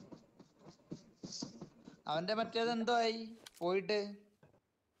അവന്റെ മറ്റേത് എന്തോ ആയി പോയിട്ട്?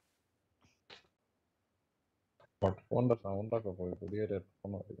 സൗണ്ട് ഒക്കെ പോയി. പുതിയൊരു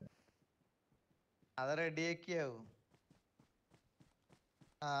ഹെഡ്ഫോൺ അത് റെഡിയാക്കിയാവും.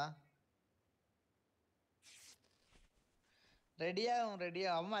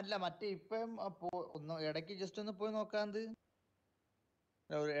 റെഡിയാവും. അല്ല മറ്റേ ഇപ്പം ഒന്ന് ഇടയ്ക്ക് ജസ്റ്റ് ഒന്ന് പോയി നോക്കാന്ത്.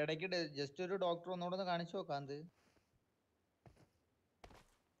 ഇടയ്ക്ക് ജസ്റ്റ് ഒരു ഡോക്ടർ ഒന്നുകൂടെ ഒന്ന് കാണിച്ചു നോക്കാന്ത്.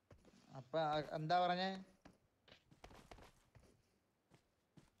 അപ്പൊ എന്താ പറഞ്ഞേ?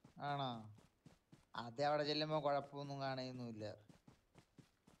 ആണോ? അത് അവിടെ ചെല്ലുമ്പോ കുഴപ്പമൊന്നും കാണുന്നില്ല.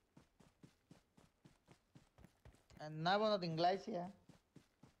 എന്നാ പോന്ന? തിങ്കളാഴ്ചയാ?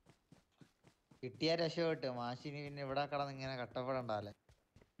 കിട്ടിയ രക്ഷപ്പെട്ട്. മാഷിനി പിന്നെ ഇവിടെ കിടന്ന് ഇങ്ങനെ കഷ്ടപ്പെടണ്ടല്ലേ.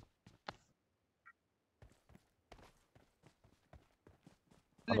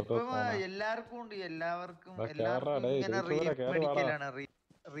 ഇപ്പം എല്ലാവർക്കും ഉണ്ട്. എല്ലാവർക്കും ഇങ്ങനെ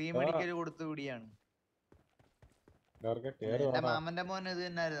റീമെഡിക്കൽ കൊടുത്തു പിടിയാണ്. എന്റെ മാമന്റെ മോൻ ഇത്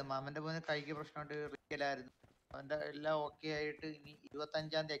തന്നെയായിരുന്നു. മാമന്റെ മോന് കൈക്ക് പ്രശ്നമായിട്ട് റീക്കലായിരുന്നു. അവന്റെ എല്ലാം ഓക്കെ ആയിട്ട് ഇനി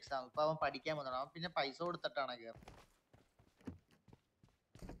 25-ാം തീയതി എക്സാം. ഇപ്പൊ അവൻ പഠിക്കാൻ പോകുന്നു. അവൻ പിന്നെ പൈസ കൊടുത്തിട്ടാണ് കയറുന്നത്.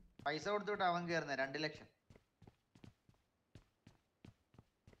 പൈസ കൊടുത്തിട്ട് അവൻ കയറുന്നത് 2 ലക്ഷം.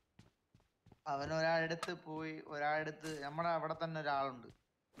 അവൻ ഒരാളടുത്ത് നമ്മുടെ അവിടെ തന്നെ ഒരാളുണ്ട്.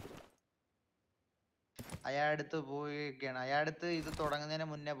 അയാളടുത്ത് പോയിക്കാണ്. അയാളടുത്ത് ഇത് തുടങ്ങുന്നതിന്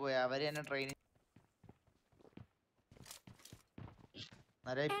മുന്നേ പോയി. അവര് തന്നെ ട്രെയിനിങ്.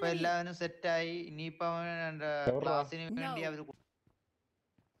 അന്നേരം ഇപ്പൊ എല്ലാവരും സെറ്റായി. ഇനിയിപ്പൊ അവൻ ക്ലാസ്സിന്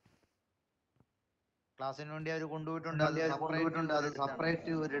വേണ്ടി അവര് കൊണ്ടുപോയിട്ടുണ്ട്. അത്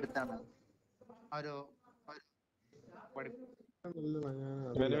സെപ്പറേറ്റ് ഒരിടത്താണ്. ഒരു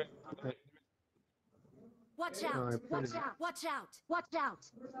Watch out! Watch out! Watch out! Watch out!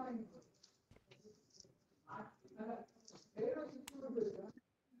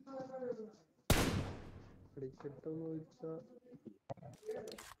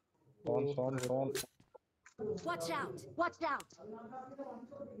 Watch out! Watch out!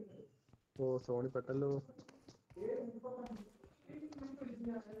 ഓ സോണി പെട്ടല്ലോ.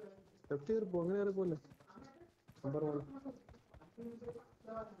 ലെഫ്റ്റ് കയറിപ്പോ. അങ്ങനെ കയറിപ്പോലെ. നമ്പർ 1.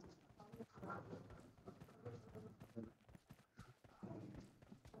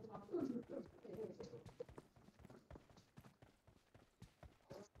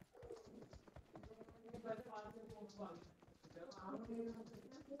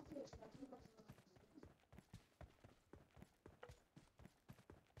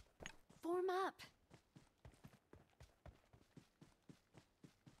 Form up.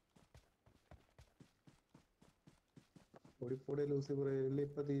 ഓടിപ്പോടെ ലൂസി കുറേ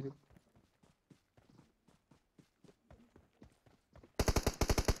ഇപ്പൊ തീരും.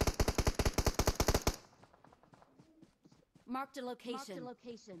 Marked a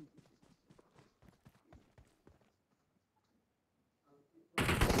location.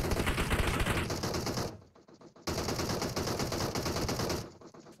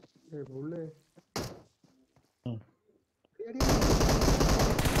 പുള്ളേ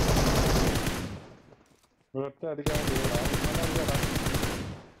പുള്ളടിച്ച്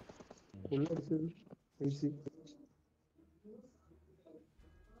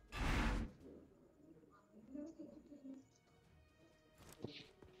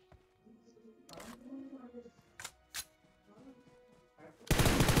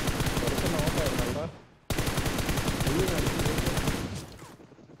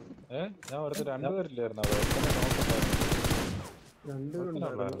ഞാൻ അടുത്ത് 2 പേരില്ലായിരുന്നു.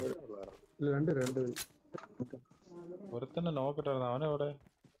 ഒരുത്തന്നെ നോക്കിട്ടായിരുന്നു. അവനെവിടെ?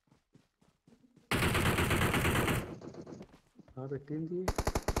 ആ പെട്ടി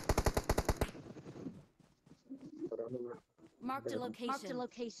Marked a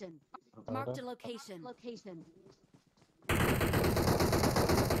location.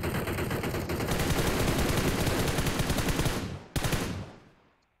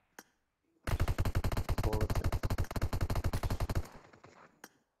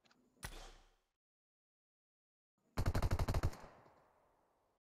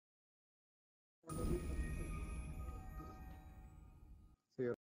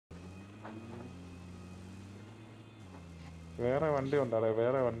 വേറെ വണ്ടി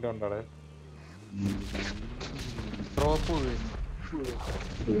ഉണ്ടാടേ. ഡ്രോപ്പ് വീഴുന്നു.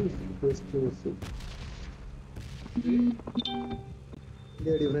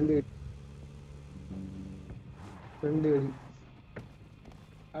 ഫ്രണ്ട് വഴി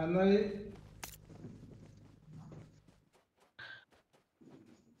എന്നാല്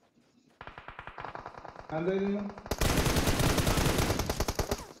എന്തായിരുന്നു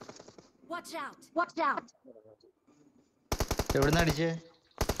Watch out! എവിടുന്ന് അടിച്ചേ?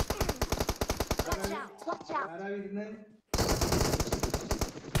 Watch out! ആരാ വരുന്നത്?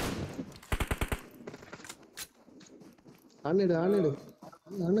 ആണില്ല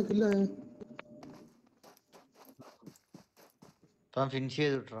താൻ ഫിനിഷ്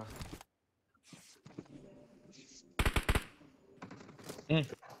ചെയ്ത് വിട്ടറാ.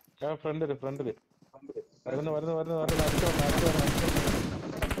 ഫ്രണ്ടില് വരുന്നു.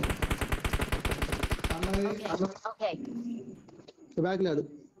 Okay. ബാക്കിലാണ്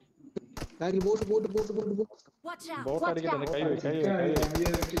ബാക്കിൽ ബോട്ട് Watch out! ബോട്ട് അടിക്കട്ടെ.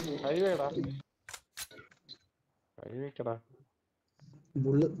 കൈ വെക്കടാ.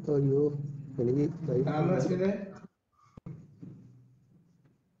 ബുള്ള്. അയ്യോ എനിക്ക്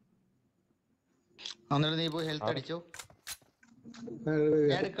എന്നിട്ട് നീ പോയി ഹെൽത്ത് അടിച്ചോ.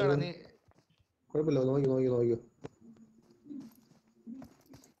 എടുക്കടാ നീ. കുഴപ്പമില്ല. നോക്കിയോ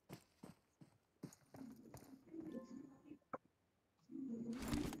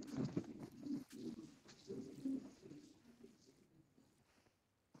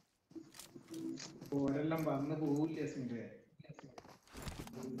ഓരെല്ലാം വന്ന് പോവില്ലേ സിംഗേ?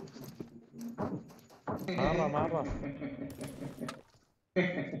 മാറാ.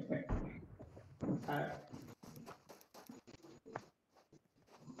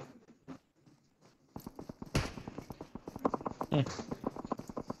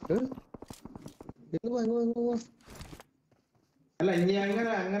 അല്ല ഇനി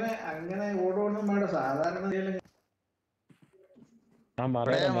അങ്ങനെ ഓടോന്നും വേണ്ട. സാധാരണ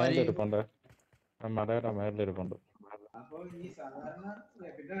മലയുടെ മേലിരിപ്പുണ്ട്. അപ്പൊ ഈ സാധാരണ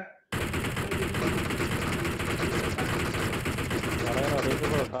പിന്നെ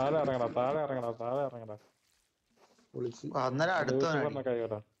താഴെ ഇറങ്ങടാ. അന്നേരം അടുത്ത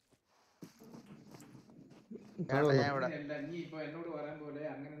കൈകടാ. നീ ഇപ്പൊ എന്നോട് പറയാൻ പോലെ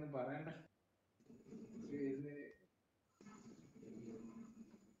അങ്ങനെയൊന്നും പറയണ്ട.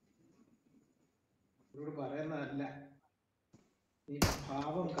 എന്നോട് പറയുന്നതല്ല, നീ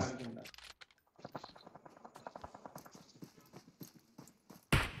ഭാവം കാണിക്കണ്ട.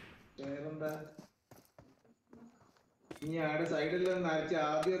 വേറെന്താ? നീ ആടെ സൈഡിലെല്ലാം നരച്ച്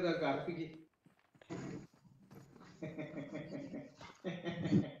ആദ്യമൊക്കെ കറുപ്പിക്ക്.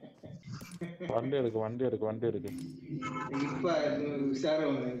 വണ്ടി എടുക്ക്. ഇപ്പൊ ഉഷാറ്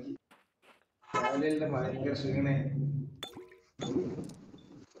വന്നു എനിക്ക്. രാവിലെ ഭയങ്കര ക്ഷീണേ.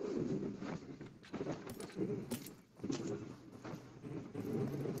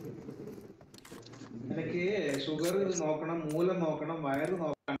 എനിക്ക് ഷുഗർ നോക്കണം, മൂലം നോക്കണം, വയറ്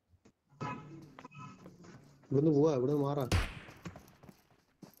നോക്കണം. ഇവിടുന്ന് പോവാ, ഇവിടെ മാറാ.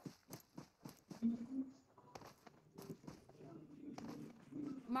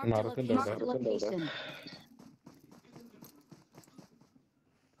 Marked location.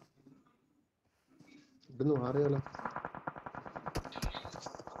 ഇവിടുന്ന് മാറിയാലോ.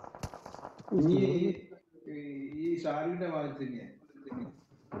 ഈ ഷാരുവിന്റെ ഭാഗത്ത് തന്നെയാ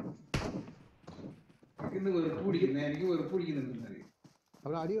വെറുപ്പ് പിടിക്കുന്നത്. എനിക്ക് വെറുപ്പ് പിടിക്കുന്നുണ്ട്.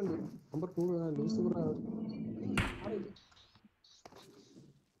 അവിടെ അടിയുണ്ട്. നമ്പർ 2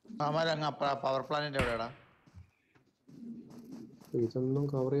 പവർ പ്ലാന്റിന്റെ എവിടെയാടാ? ഇതൊന്നും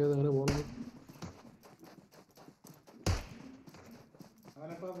കവർ ചെയ്ത് അങ്ങനെ പോകണം.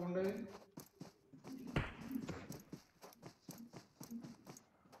 അവനെപ്പാ പോണ്ടത്?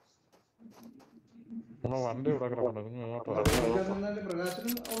 വണ്ടി ഇവിടെ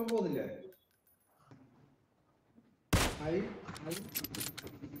പ്രകാശനും അവള് പോകുന്നില്ലേ?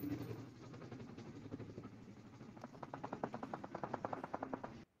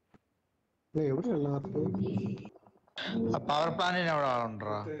 പവർ പ്ലാന്റിന് എവിടെ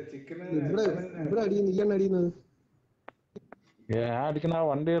ഉണ്ടോ? ഇവിടെ അടിയുന്നത് അടിയുന്നത് അടിക്കുന്ന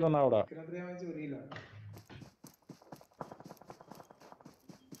വണ്ടി അവിടെ.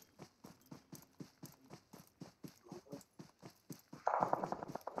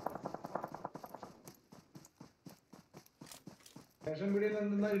 റേഷൻ പീടികയിൽ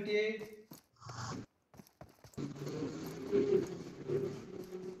എന്തെന്നാ കിട്ടിയേ?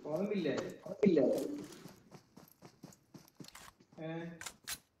 ഓർമ്മില്ലേ?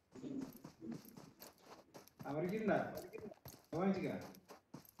 അവർക്കുണ്ടാ വാങ്ങിച്ചിക്ക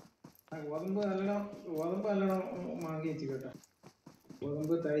ഗോതമ്പ് നല്ലോണം വാങ്ങി വെച്ച് കേട്ടോ.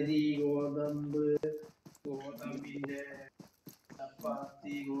 ഗോതമ്പ് തരി, ഗോതമ്പിന്റെ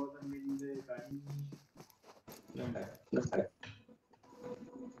ചപ്പാത്തി, ഗോതമ്പിന്റെ കഞ്ഞി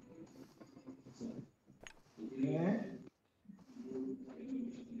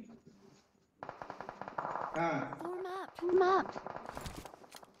Form up.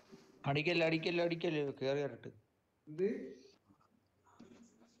 അടിക്കല്ലേ കേറി വരട്ട്. ഇത്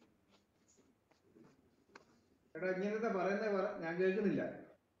എടാ ഇങ്ങനത്തെ പറയുന്ന ഞാൻ കേൾക്കുന്നില്ല.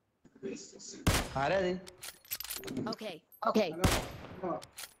 ആരാ അത്? Okay.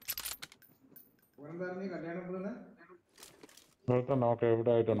 കല്യാണം പോകുന്ന ഇവിടുത്തെ നോക്ക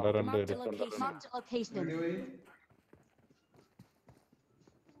എവിടെ ആയിട്ടുണ്ട് രണ്ടുപേര്. Marked a location.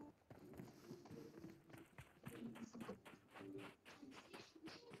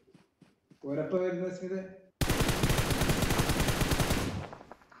 ഒരപ്പ വരുന്ന സ്മിത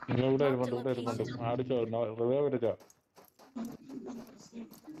ഇവിടെ ഇരുപണ്ട് അടിച്ചോ റിവൈവ് അടിച്ചോ.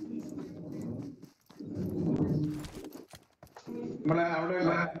 നമ്മളെ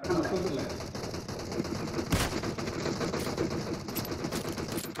അവിടെയുള്ള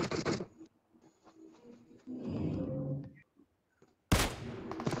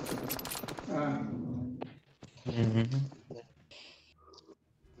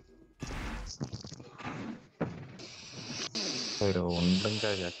ഉണ്ടും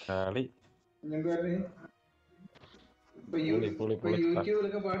കളി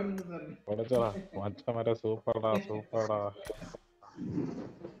യൂട്യൂബിലൊക്കെ പാടുന്നുണ്ട്. പൊളിച്ചടാ മച്ചമര സൂപ്പർടാ.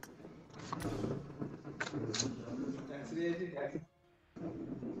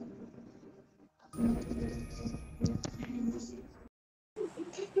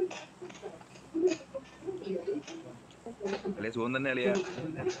 സുഖം തന്നെ അളിയാ.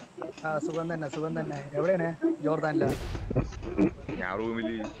 സുഖം തന്നെ. എവിടെയാണ്? ജോർദാനില. ഞാൻ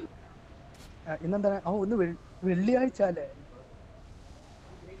റൂമില്. ഇന്നെന്താ? ഒന്ന് വെള്ളിയാഴ്ച അല്ലേ?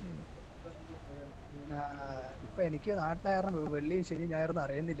 ഇപ്പൊ എനിക്ക് നാട്ടിലായിരുന്നു. വെള്ളി ശനി ഞായറൊന്നും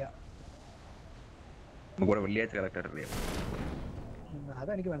അറിയുന്നില്ല. വെള്ളിയാഴ്ച കറക്റ്റ് അറിയാം.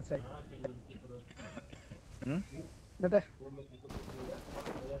 അതെനിക്ക് മനസ്സിലായി. എന്നിട്ട്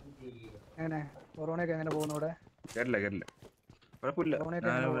എങ്ങനെ കൊറോണയൊക്കെ എങ്ങനെ പോകുന്നു ഇവിടെ? കേട്ടില്ല കുഴപ്പമില്ല.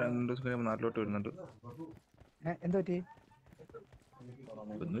 ഞാൻ 2 ദിവസം നാട്ടിലോട്ട് വരുന്നുണ്ട്. എന്ത് പറ്റി?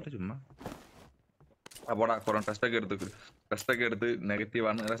 ഒന്നുമില്ല, ചുമ്മാ പോടാ. കൊറോണ ടെസ്റ്റ് ഒക്കെ എടുത്ത് നെഗറ്റീവ്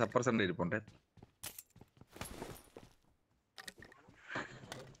ആണ്. സപ്രസന്റ് ഇരിപ്പുണ്ടേ.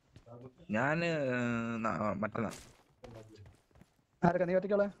 ഞാന് മറ്റന്നാ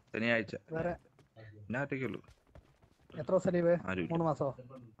ശനിയാഴ്ച ഞാൻ ഒറ്റയ്ക്കുള്ളൂ. എത്ര ദിവസം ലീവ്? 3 മാസോ?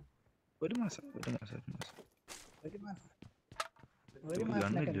 1 മാസം.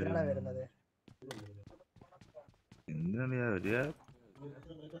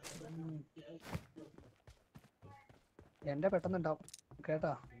 എന്റെ പെട്ടെന്നുണ്ടാവും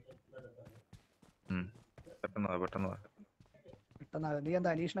കേട്ടാ. പെട്ടെന്നതാ. നീ എന്താ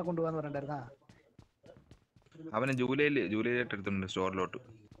അനീഷിനെ കൊണ്ടുപോകാന്ന് പറഞ്ഞിട്ടുണ്ടായിരുന്നാ? അവന് ജൂലൈയിലായിട്ട് എടുത്തിട്ടുണ്ട് സ്റ്റോറിലോട്ട്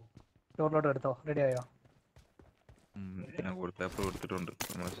എടുത്തോ? റെഡി ആയോ? ഞാൻ പേപ്പർ കൊടുത്തിട്ടുണ്ട്.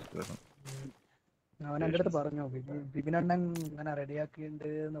 അവൻ എൻ്റെ അടുത്ത് പറഞ്ഞു ബിബിനണ്ണൻ ഇങ്ങനെ റെഡിയാക്കിണ്ട്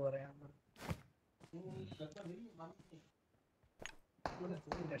എന്ന് പറയാൻ.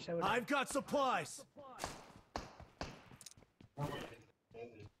 I've got supplies.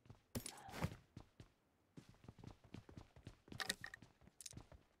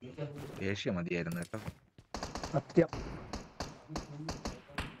 ഏഷ്യ മതിയായിരുന്നു കേട്ടോ. സത്യം.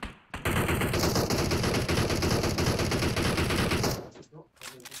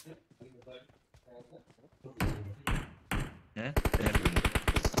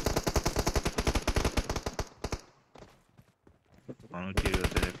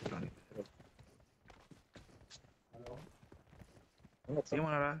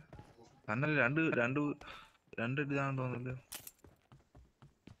 കണ്ണല് രണ്ട് ഇതാണെന്ന് തോന്നുന്നല്ലോ.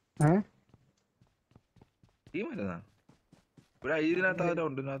 ടീമല്ല ഇവിടെ ഇതിനകത്ത്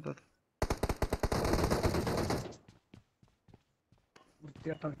ഉണ്ട്.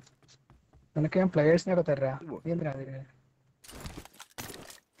 നിനക്ക് ഞാൻ പ്ലേയേഴ്സിനൊക്കെ തരാ. എന്തിനാ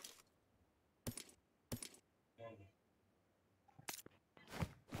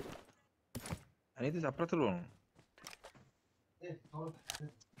അനിയത്തി അപ്പുറത്തിൽ പോകണം.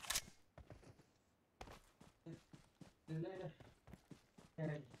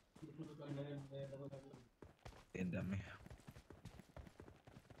 എന്റെ അമ്മ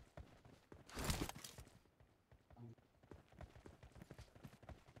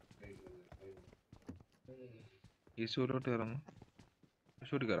ഈശോയിലോട്ട് കയറുന്നു.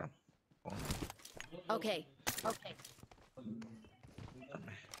 ഈശോട്ട് കയറാം.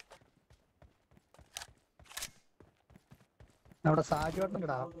 നമ്മുടെ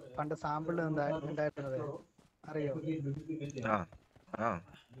സാജുവേട്ടനുണ്ടാ പണ്ട് സാമ്പിളിൽ ഉണ്ടായിരുന്നത് അറിയോ? ആ ആ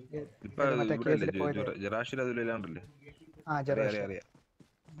ഇപ്പൊ മറ്റേ ഇവിടെ അല്ലേ കേസിൽ പോയത്. ജറാഷിൽ അതിലെല്ലാണ്ടല്ലേ? ആ അറിയാം ജെറാഷ്. അറിയാം.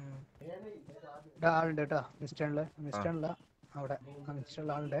 ആളുണ്ട് കേട്ടോ മിസ്റ്റണില്ല അവിടെ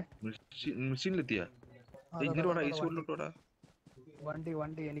മിസ്റ്റണിൽ ആളുണ്ട്. മെഷീനിലെത്തിയാ ഇതിലോടാ ഈ സ്കൂളിലോട്ടോടാ.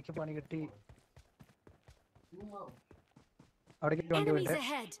 വണ്ടി എനിക്ക് പണി കിട്ടി. അവിടേക്ക് വണ്ടി Enemies പോയിട്ട്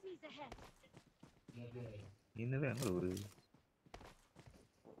ahead! ഇന്നലെ ഞങ്ങൾ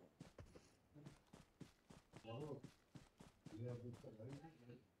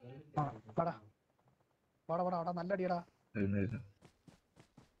വാടാ അവിടെ നല്ല അടിയടാ. വരുന്നു.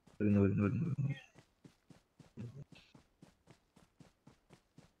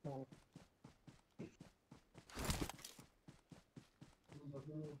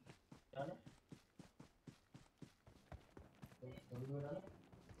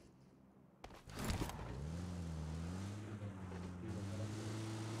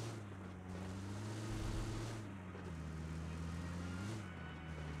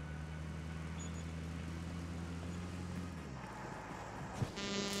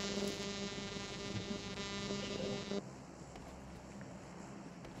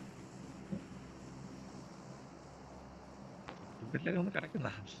 ഒന്ന് കിടക്കുന്ന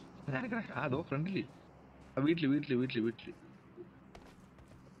അതോ ഫ്രണ്ടില് വീട്ടില്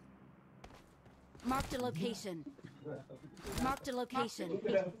Marked a location. Marked a location.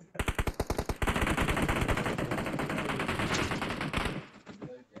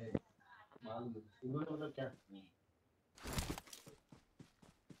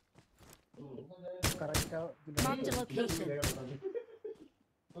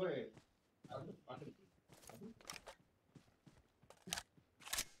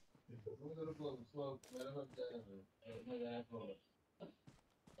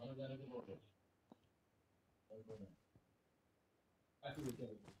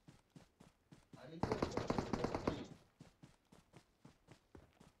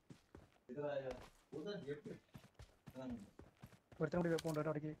 ഒരുത്തൻ കൂടി പോകണ്ട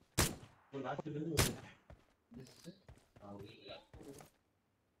അവിടേക്ക്.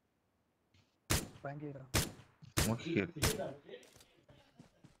 പ്രാങ്ക് ചെയ്തോ.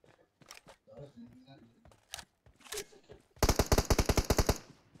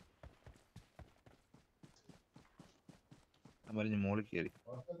 മോളിൽ കയറി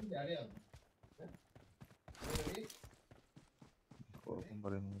പറയുന്നു.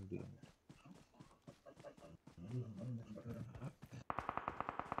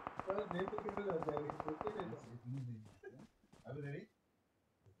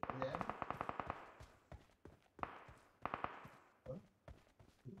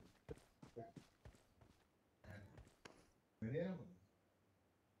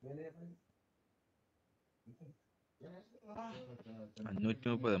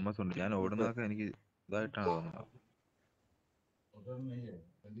 $530 ഉണ്ട്. ഞാൻ ഓടുന്നതൊക്കെ എനിക്ക് ഇതായിട്ടാണ് തോന്നുന്നത്.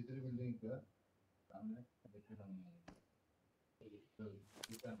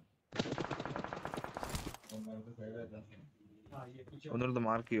 ഒന്നിടത്ത്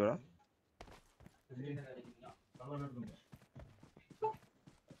മാർക്ക് ചെയ്യോടാ.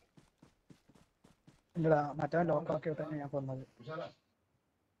 ഇല്ലടാ മറ്റവൻ ലോക്കാക്കി തന്നെ ഞാൻ വന്നത്.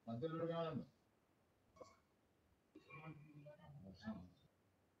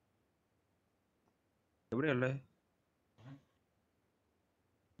 എവിടെയല്ലേ?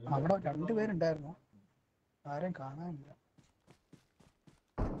 അവിടെ 2 പേരുണ്ടായിരുന്നു, ആരെയും കാണാനില്ല.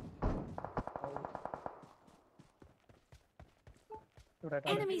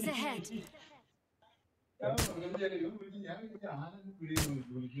 Enemies ahead!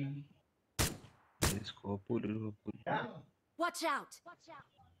 Watch out!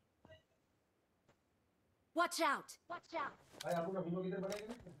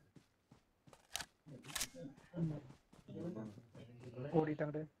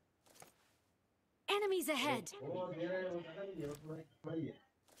 ഓടിയിട്ടങ്ങട്. Enemies ahead!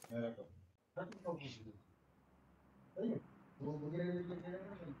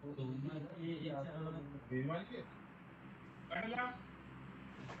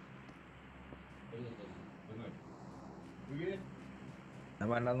 ഞാൻ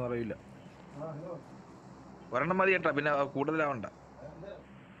വേണ്ടെന്ന് പറയില്ല. ഒരെണ്ണം മതി കേട്ടാ, പിന്നെ കൂടുതലാവണ്ട.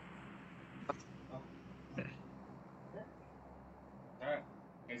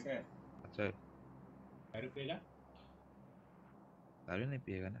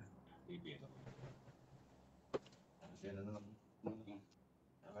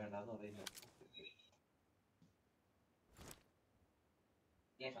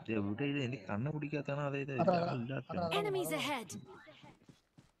 എവിടെ എനിക്ക് കണ്ണ് പിടിക്കാത്തതാണ്. അതായത് Enemies ahead!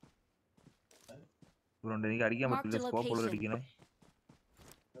 അതുകൊണ്ട് എനിക്ക് അടിക്കാൻ Marked പറ്റില്ല, a സ്കോപ്പ് ഉള്ളത് location. അടിക്കണേ.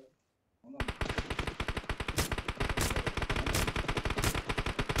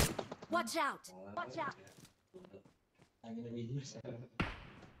 Watch out! Watch out!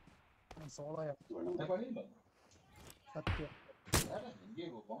 സോളോയാ സത്യം.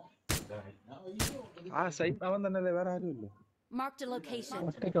 ആ സൈഡ് അവൻ തന്നെയല്ലേ, വേറെ ആരുമില്ല. Marked a location.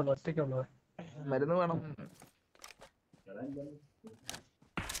 ഒറ്റയ്ക്കുള്ളൂ. മരുന്ന് വേണം.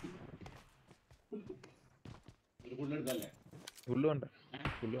 പുല്ലുണ്ട്.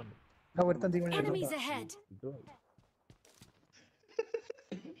 ഒരുത്തൻ തീ വഴി Enemies ahead!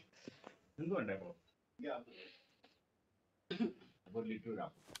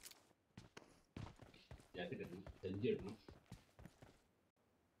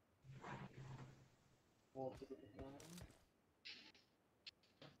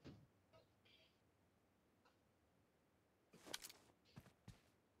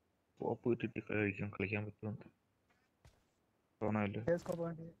 സ്കോപ്പ് കിട്ടിട്ട് കളിക്കാൻ പറ്റുമെന്ന് തോന്നാമല്ലോ.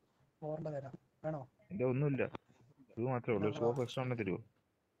 തരാം. വേണോ? എന്റെ ഒന്നുമില്ല, ഇത് മാത്രമേ ഉള്ളൂ. സ്കോപ്പ് എക്സ്ട്രാ ഉണ്ടെങ്കിൽ തരുമോ?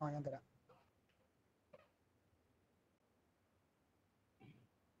 ഞാൻ തരാം.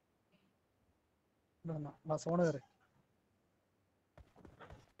 സോണ് കയറി.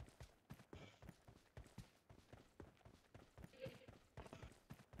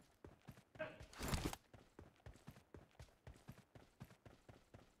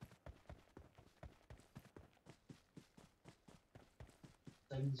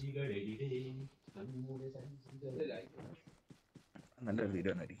 നല്ല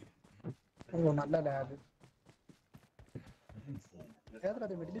വീഡിയോ ആയിരിക്കും. നല്ല ലാഗ്. ഏതാ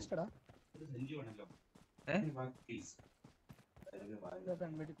middle ഈസ്റ്റടാ?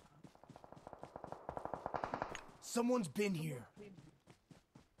 Someone's been here.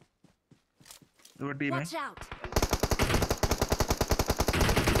 Watch out!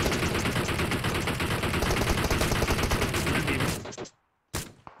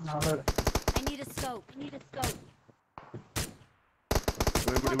 I need a scope.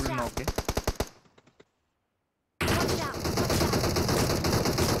 Okay. Watch out!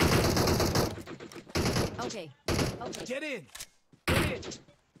 Okay. Get in.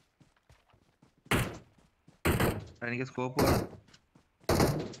 എനിക്ക് സ്കോപ്പ് വേണം.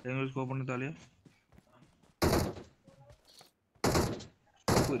 സ്കോപ്പ് ഉണ്ട് താളിയ.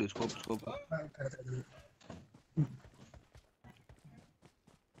 സ്കോപ്പ്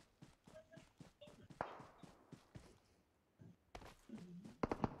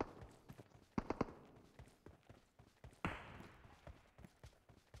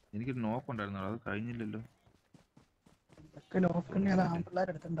എനിക്കൊരു നോക്ക് ഉണ്ടായിരുന്നു, അത് കഴിഞ്ഞില്ലല്ലോ.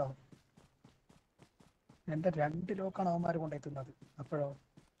 എടുത്തിട്ടുണ്ടാവും. എന്റെ 2 ലോക്കാണ് അവന്മാര് കൊണ്ടെത്തുന്നത്. അപ്പോഴോ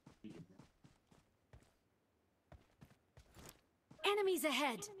Enemies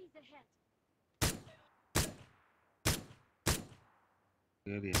ahead!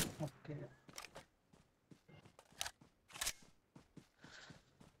 ഓക്കെ.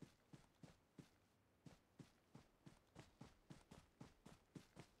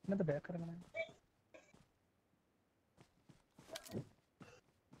 ഇന്നത്തെ ബേക്കറിങ്ങനെ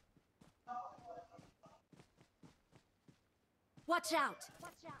Watch out!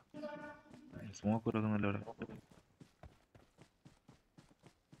 സ്മോക്ക് ഇറങ്ങുന്നല്ലോ അവിടെ.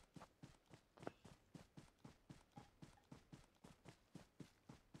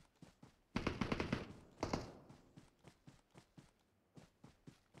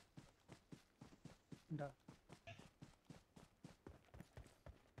 എന്താ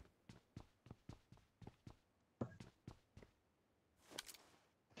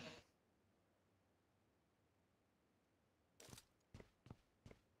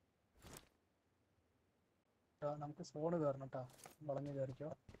നമുക്ക് സോണ് കയറണം കേട്ടോ. വളഞ്ഞു കയറിക്കോ.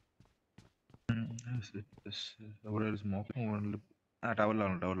 അവിടെ ഒരു smoke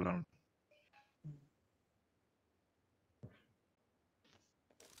ടവറിലാണ്.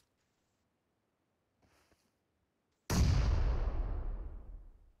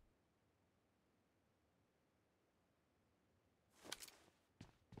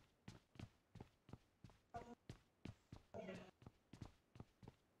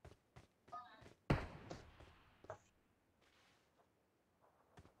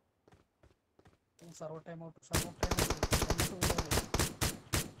 Servo time out.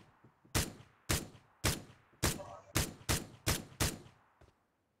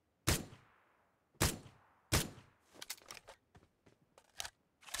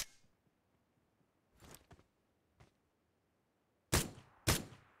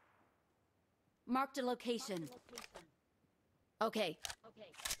 Marked a location. Okay.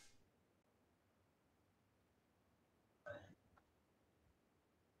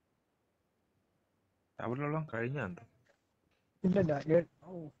 ടവറിലുള്ള കഴിഞ്ഞാണ്ട് ഇല്ലല്ല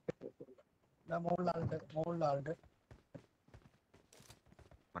മുകളിലാളുണ്ട്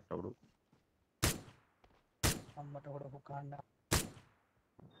മറ്റോട് മറ്റേ കൂടെ കാണണ്ട.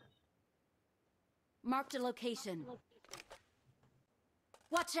 Marked a location.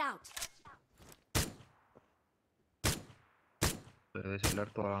 Watch out! ഏകദേശം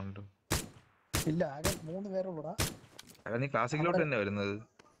എല്ലായിടത്തും ആളുണ്ട്. ഇല്ല ആകെ 3 പേരുള്ളൂടാ. അല്ല നീ ക്ലാസിക്കിലോട്ട് തന്നെ വരുന്നത്.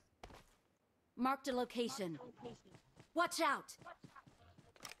 Marked a location. Watch out!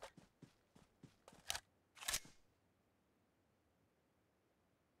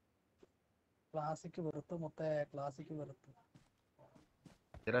 Classic വെറുത്ത് classic വെറുത്ത്.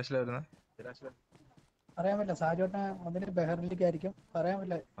 ജരാശില വരുന്നത് പറയാൻ പറ്റില്ല. സാജോട്ടൻ ഒന്നിന് ബെഹറിലേക്ക് ആയിരിക്കും. പറയാൻ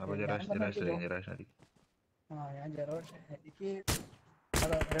പറ്റില്ല. അപ്പൊ ജരാശിലായിരിക്കും. ഞാൻ ജെറോഷ് എനിക്ക്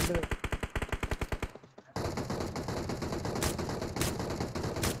രണ്ട്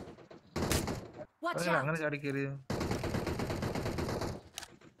Watch out! അങ്ങനെ ചാടി കയറി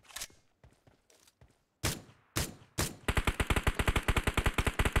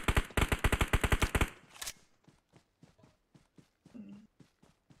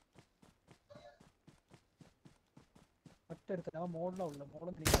ഒറ്റ എടുത്തില്ല. അവൻ മോളിലുള്ള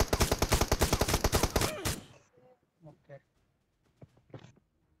മോളും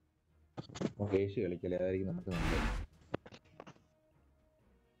ഓക്കെ കേശി കളിക്കല്ലേ, അതായിരിക്കും നമുക്ക് നല്ലത്.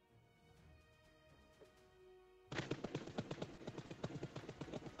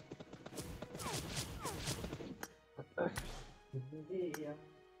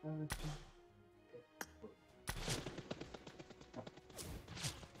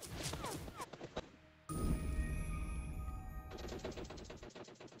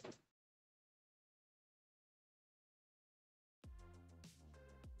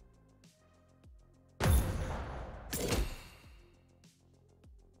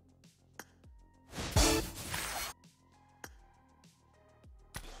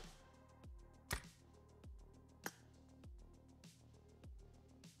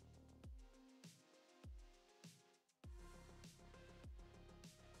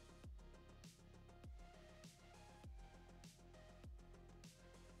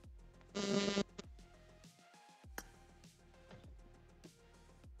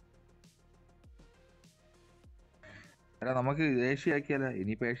 എടാ നമുക്ക് ഏഷ്യ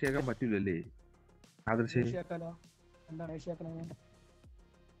ഇനിയിപ്പോ ഏഷ്യാക്കാൻ പറ്റൂലല്ലേ?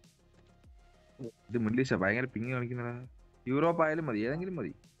 ഇത് മിഡിൽ ഭയങ്കര പിങ് കളിക്കുന്നതാ. യൂറോപ്പ് ആയാലും മതി, ഏതെങ്കിലും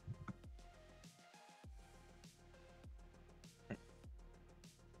മതി.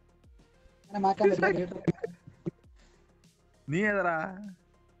 നീ ഏതാ?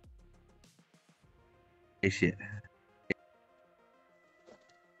 Asia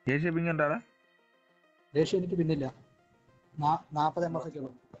ping ഉണ്ടാടാ. ഏഷ്യ എനിക്ക് പിന്നില്ല. 40 MS ഒക്കെ ഉള്ളു.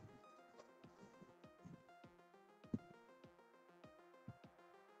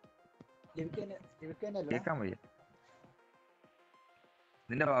 കേക്കാൻ വയ്യ.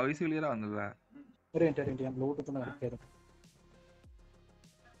 നിന്റെ വോയിസ് ക്ലിയർ ആവുന്നില്ല. ഒരു മിനിറ്റ് ഞാൻ ബ്ലൂടൂത്ത് കണക്ട് ചെയ്തു.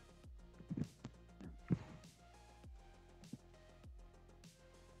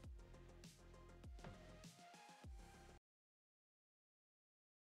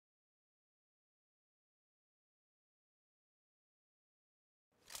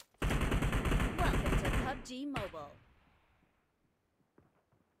 Welcome to PUBG Mobile.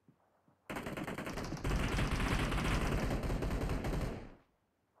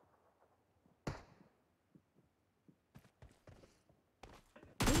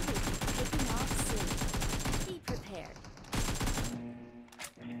 We will be taking off soon. Be prepared.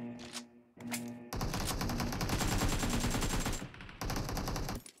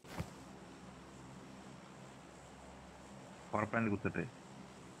 ഉറപ്പായിട്ട് കുത്തട്ടെ.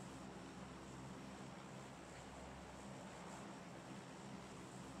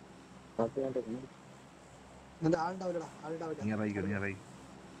 നീ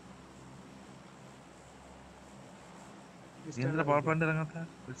എന്താ പവർ പ്ലാന്റ് ഇറങ്ങാത്ത?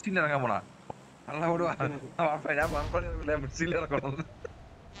 മിക്സിയിൽ ഇറങ്ങാൻ പോണാ? ഞാൻ പവർ പ്ലാന്റ് മിക്സിയിൽ ഇറക്കണം.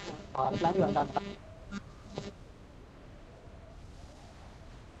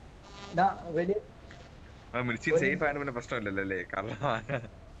 മിക്സിയിൽ സേഫ് ആയിട്ട് പിന്നെ പ്രശ്നമില്ലല്ലോ അല്ലേ?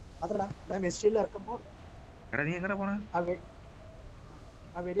 എടാ നീ എങ്ങനെ പോണ?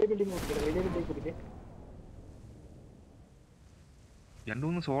 രണ്ടു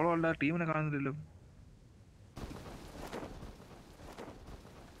മൂന്ന് സോളോ അല്ല, ടീമിനെ കാണുന്നില്ലല്ലോ.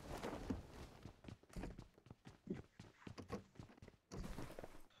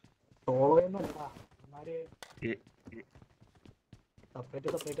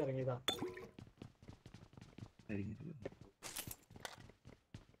 സെപ്പറേറ്റ് ഇറങ്ങിയതാ.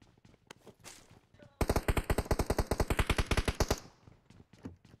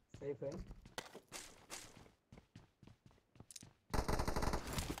 സേഫ്.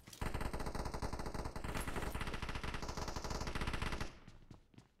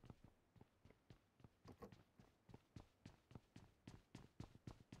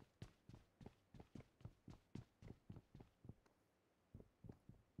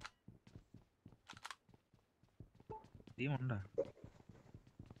 ടീമുണ്ടാ?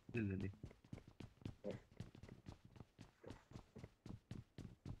 ഇല്ലല്ലേ.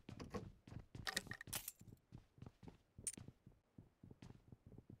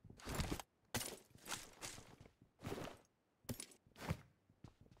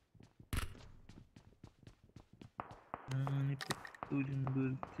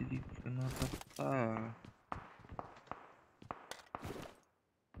 തുരുമ്പെടുത്തിരിക്കണ തത്ത.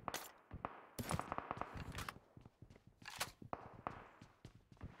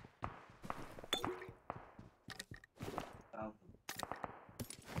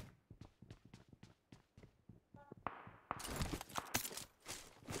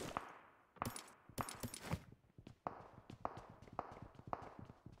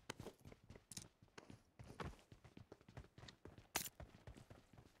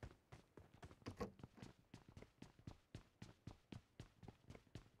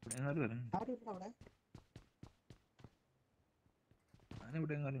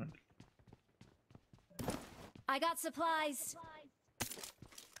 ഞാനിവിടെ എങ്ങാനും കണ്ടു. I got supplies.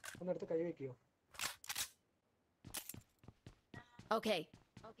 ഒന്നെടുത്ത് കൈ വെക്കോ? Okay.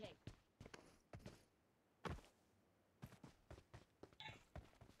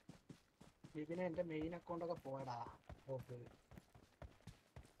 ഇതിന് എന്റെ മെയിൻ അക്കൗണ്ട് ഒക്കെ പോയടാ. ഓക്കെ.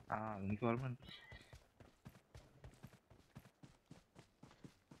 എനിക്ക് ഓർമ്മയുണ്ട്.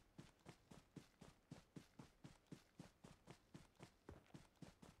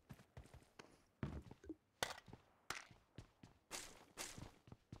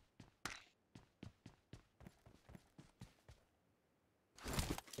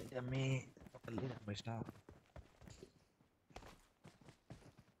 അമ്മേ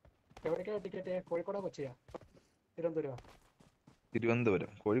എവിടേക്കാ ടിക്കറ്റ്? കോഴിക്കോടാ കൊച്ചിയാ? തിരുവനന്തപുരം.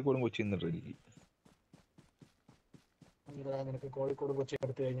 തിരുവനന്തപുരം. കോഴിക്കോടും കൊച്ചിയും റെഡി. നിനക്ക് കോഴിക്കോട് കൊച്ചി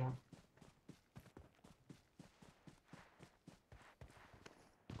എടുത്തു കഴിഞ്ഞാ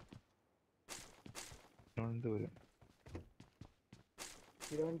തിരുവനന്തപുരം.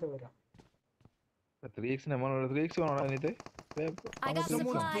 3x വേണോ? 3x വേണോ അതിനകത്ത്? I got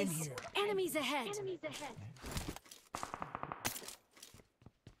Someone's been supplies. here. Enemies ahead.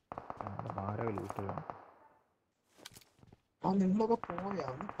 നിങ്ങളൊക്കെ പോയാ?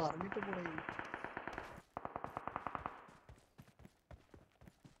 ഒന്ന് പറഞ്ഞിട്ട് പോയി.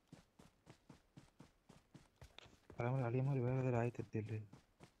 അളിയന്മാര് വേറെ രാജ്യത്തെത്തിയല്ലേ.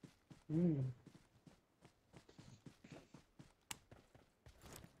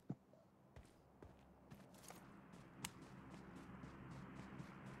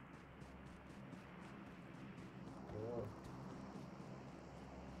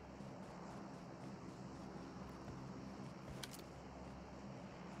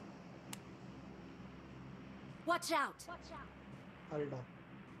 Watch out. അൾടാ.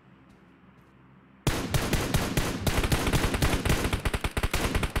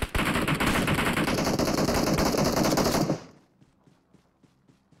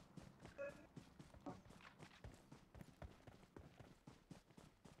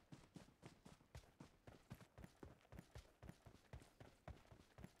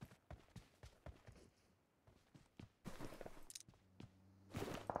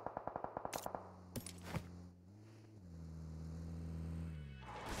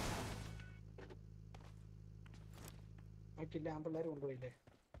 കില്ല ആമ്പിള്ളേർ കൊണ്ടുപോയില്ലേ?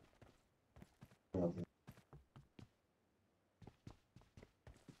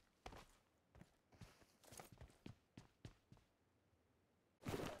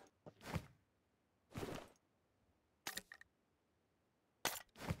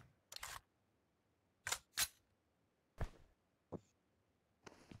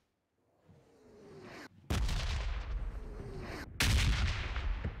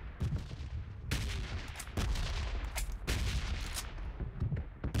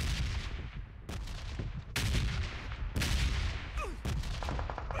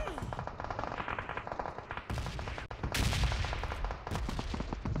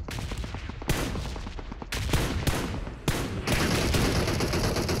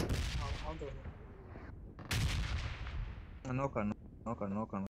 നോക്കണം.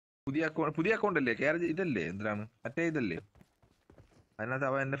 പുതിയ അക്കൗണ്ട് അല്ലേ? ഇതല്ലേ? എന്തിനാണ് മറ്റേ ഇതല്ലേ? അതിനകത്ത്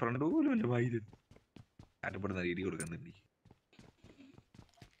അവൻ എന്റെ ഫ്രണ്ട് പോലും അല്ലേ വായില് കാറ്റപ്പെടുന്ന രീതി കൊടുക്കുന്നുണ്ട്.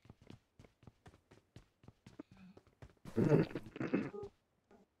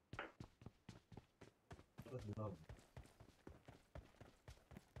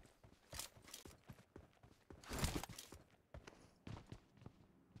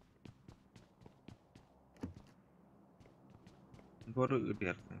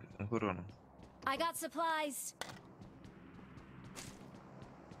 കിട്ടിയായിരുന്നു. I got supplies.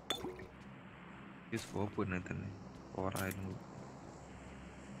 ഈ സ്കോപ്പ് തന്നെ തന്നെ ഓറായാലും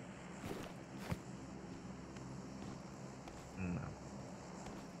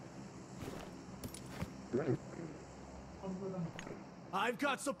I've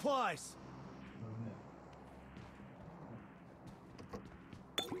got supplies.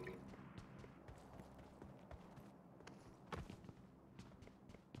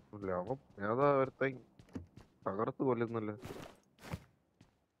 അവൻ ഏതാ ഒരുത്ത തകർത്ത് കൊല്ലുന്നല്ലേ.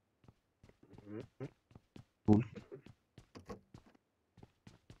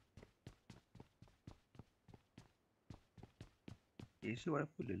 യേശു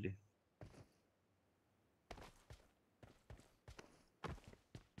കുഴപ്പമില്ലല്ലേ?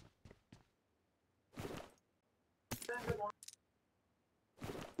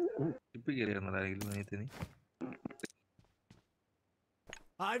 ഇപ്പൊ കയറിയായിരുന്നു ആരെങ്കിലും മയത്തിന്.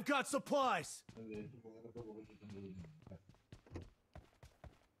 I've got supplies.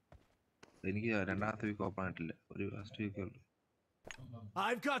 എനിക്ക് രണ്ടാമത്തെ വീക്ക് ഓപ്പൺ ആയിട്ടില്ല, ഒരു ഫസ്റ്റ് വീക്കേ ഉള്ളൂ.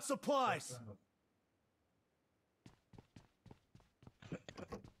 I've got supplies.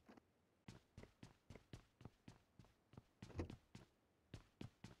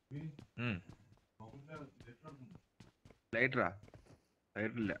 ലൈറ്ററാ?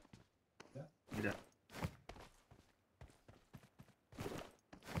 ലൈറ്ററില്ല. ഇല്ല.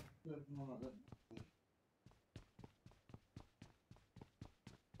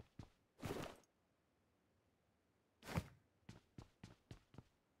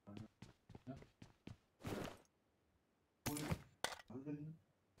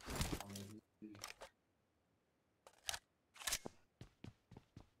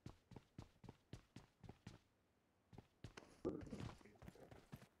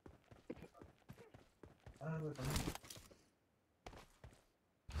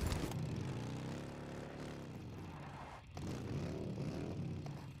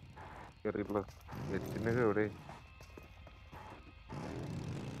 കേറിയിട്ടുള്ള എച്ചിനൊക്കെ എവിടെ?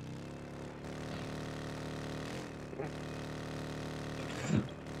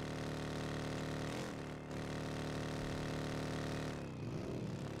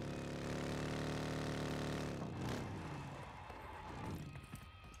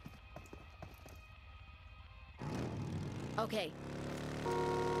 Okay.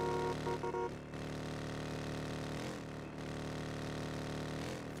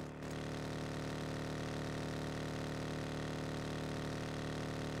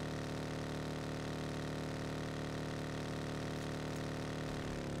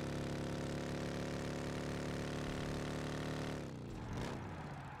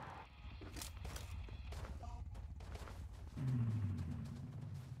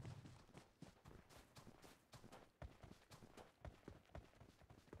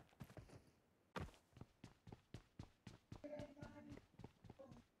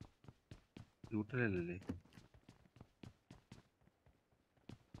 ലൂട്ടലല്ലേ?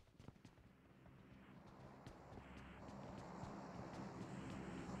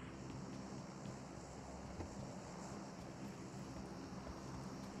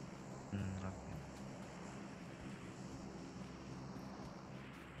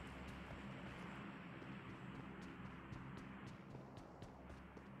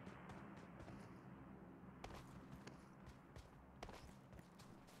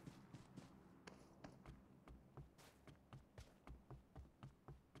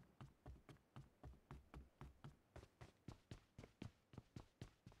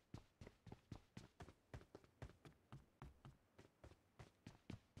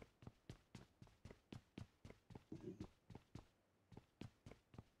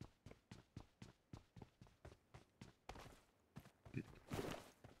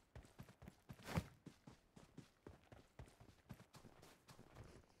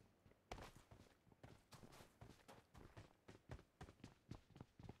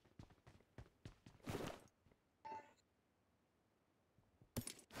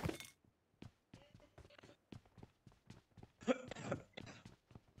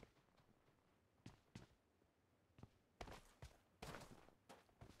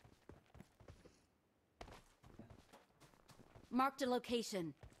 Marked a location.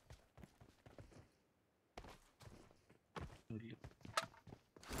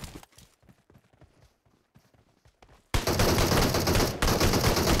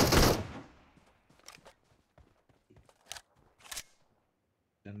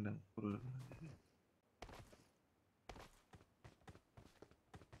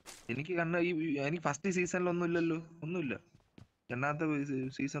 എനിക്ക് എനിക്ക് ഫസ്റ്റ് സീസണിൽ ഒന്നും ഇല്ലല്ലോ, ഒന്നുമില്ല. രണ്ടാമത്തെ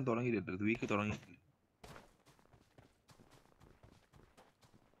സീസൺ തുടങ്ങിയില്ല, വീക്ക് തുടങ്ങിയിട്ടില്ല.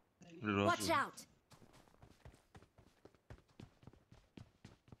 Watch out!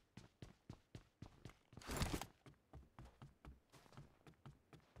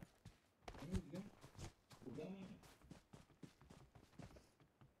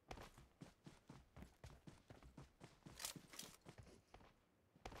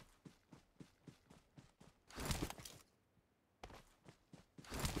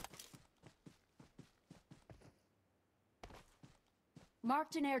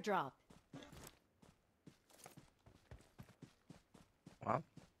 Marked an airdrop. Wow.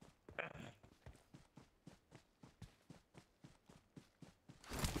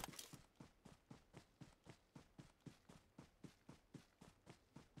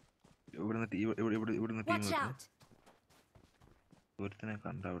 ഇവിടുന്ന് ടീം Watch out! ഒരുത്തനെ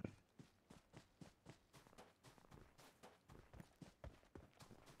കണ്ട അവിടെ.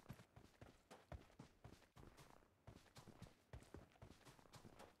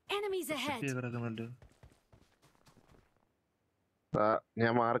 Enemies ahead! കിടക്കുന്നുണ്ട്.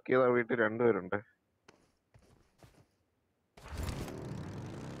 ഞാൻ മാർക്ക് ചെയ്ത വീട്ടിൽ 2 പേരുണ്ട്.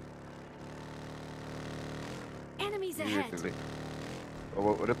 Enemies ഈ ahead! വീട്ടില്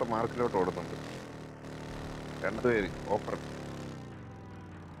ഒരുത്ത മാർക്കിലോട്ട് ഓടുന്നുണ്ട്. 2 പേര് ഓപ്പൺ.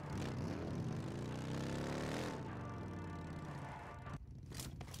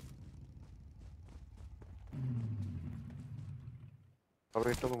 ആ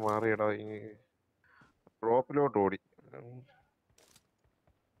വീട്ടൊന്ന് മാറിയടാ. ഈ ഡ്രോപ്പിലോട്ട് ഓടി.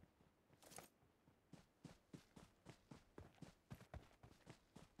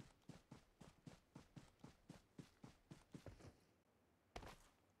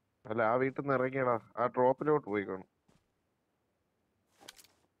 അല്ല, ആ വീട്ടിൽ നിന്ന് ഇറങ്ങിയടാ. ആ ഡ്രോപ്പിലോട്ട് പോയി കാണും.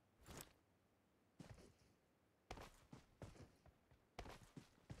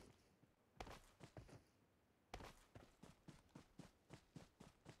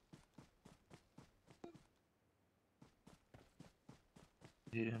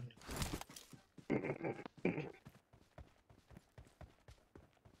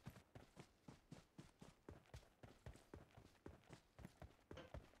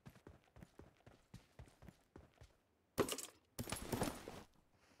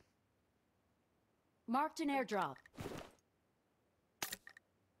 Marked an airdrop.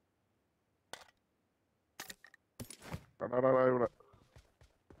 ഇവിടെ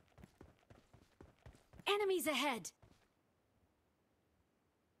Enemies ahead!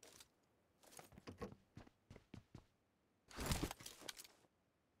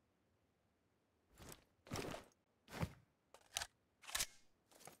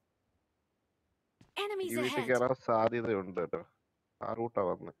 ഈ Enemies വീട്ടിൽ ahead! കയറാൻ സാധ്യതയുണ്ട് കേട്ടോ. ആ റൂട്ടാ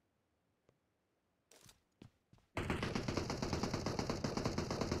വന്ന്.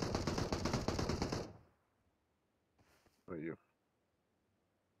 അയ്യോ,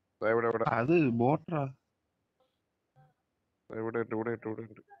 ഇവിടെ ഇവിടെ അത് ബോട്ടറാ. ഇവിടെ ഉണ്ട്, ഇവിടെ ഉണ്ട്, ഇവിടെ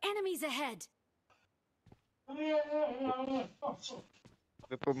ഉണ്ട്. Enemies ahead!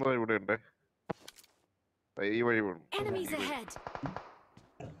 ഇതൊന്നും ഇവിടെ ഉണ്ട്. ഈ വഴി വേണം. Enemies ahead!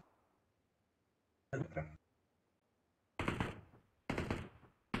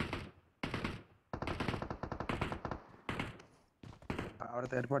 അവിടെ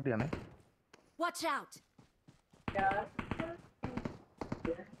തേർഡ് പാർട്ടിയാണ്. Watch out!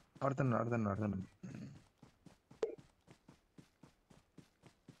 അവിടെ തന്നെ അവിടെ തന്നെ അവിടെ തന്നെ.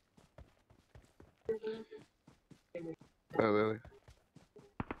 അതെ അതെ,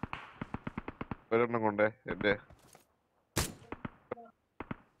 ഒരെണ്ണം കൊണ്ടേ എന്റെ.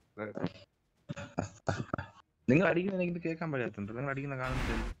 നിങ്ങൾ അടിക്കുന്ന എനിക്ക് കേൾക്കാൻ പറ്റാത്തുണ്ട്. നിങ്ങൾ അടിക്കുന്ന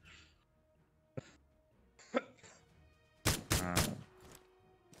കാണുന്നില്ല.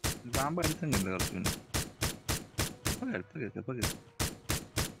 പാമ്പ് അടിക്കുന്നുണ്ട് കുറച്ച് മുന്നേ. ഇപ്പൊ കേൾക്കും.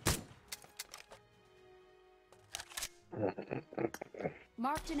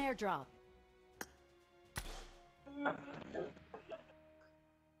 Marked an airdrop.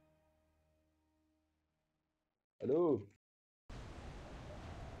 Hello,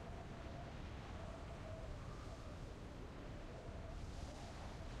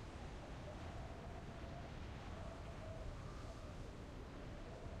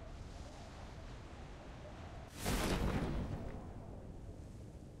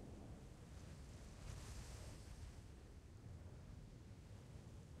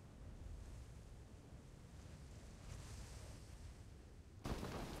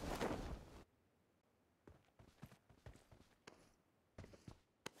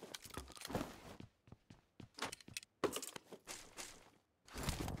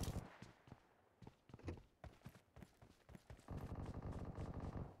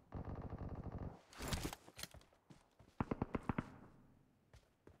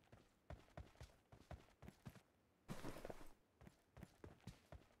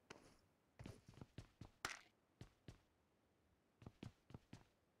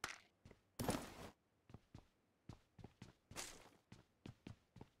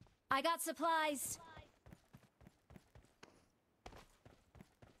 I got supplies.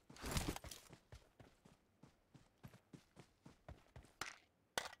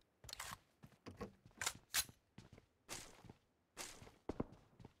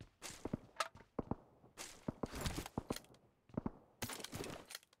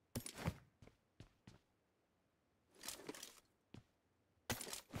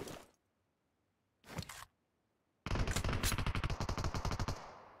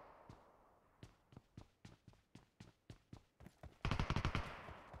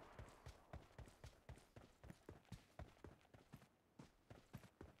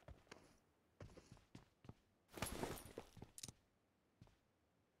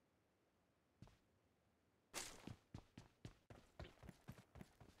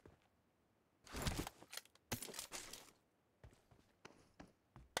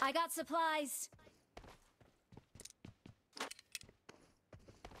 I got supplies.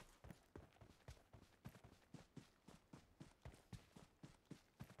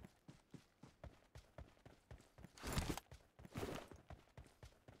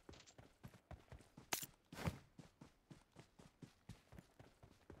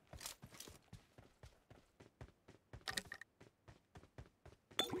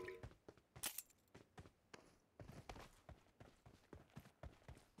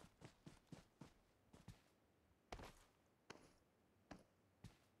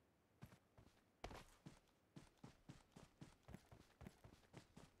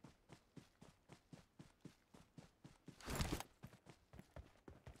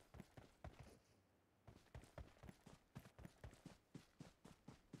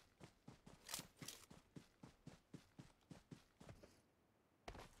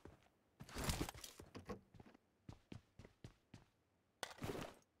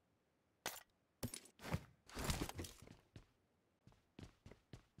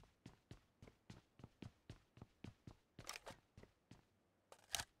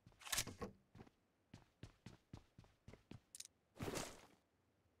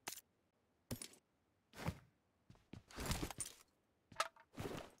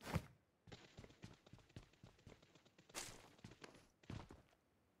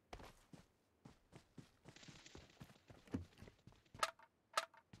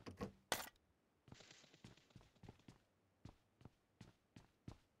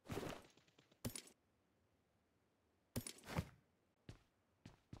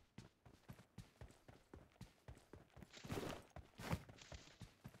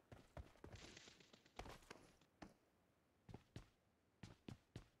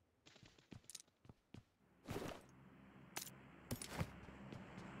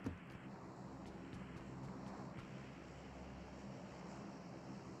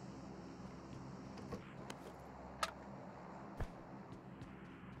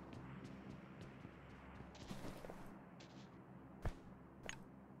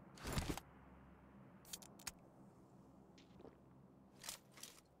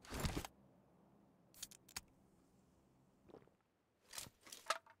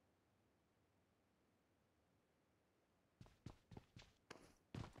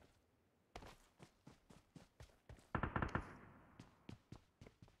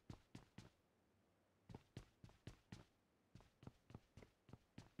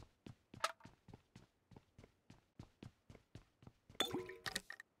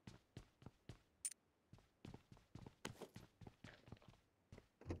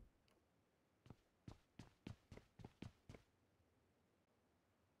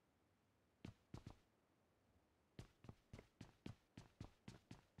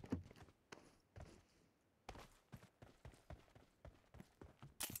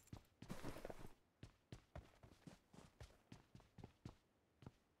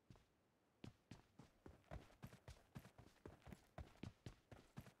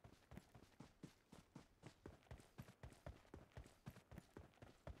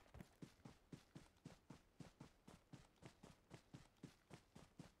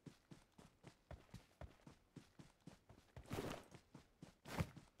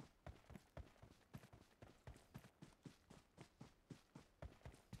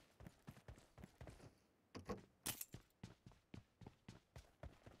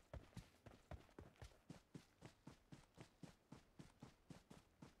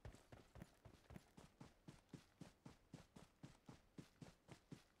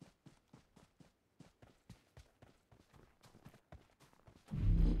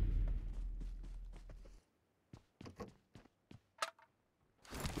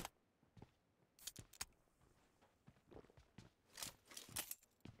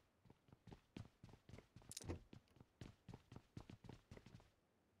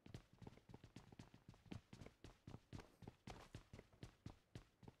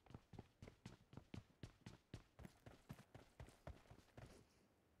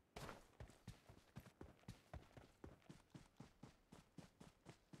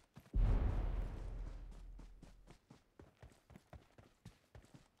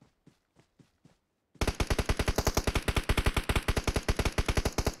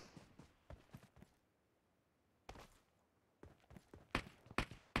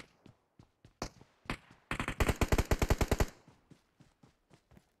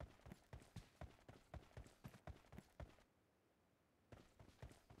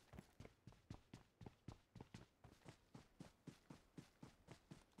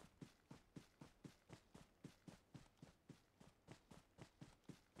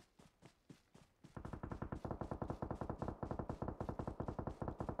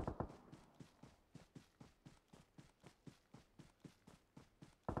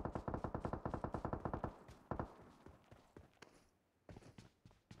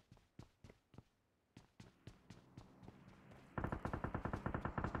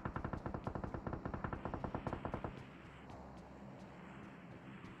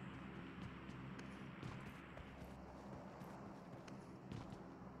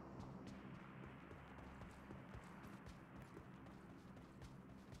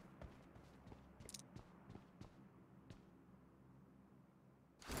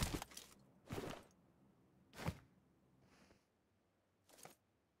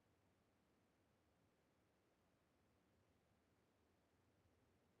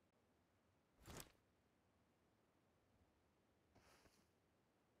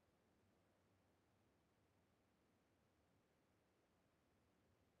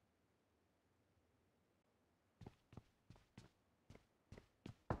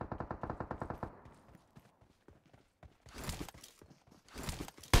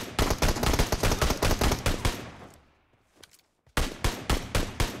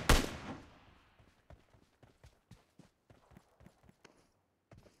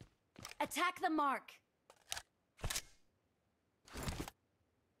 Attack the mark.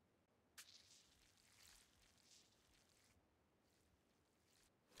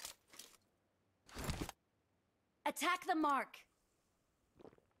 Attack the mark.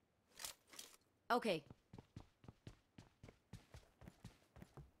 Okay.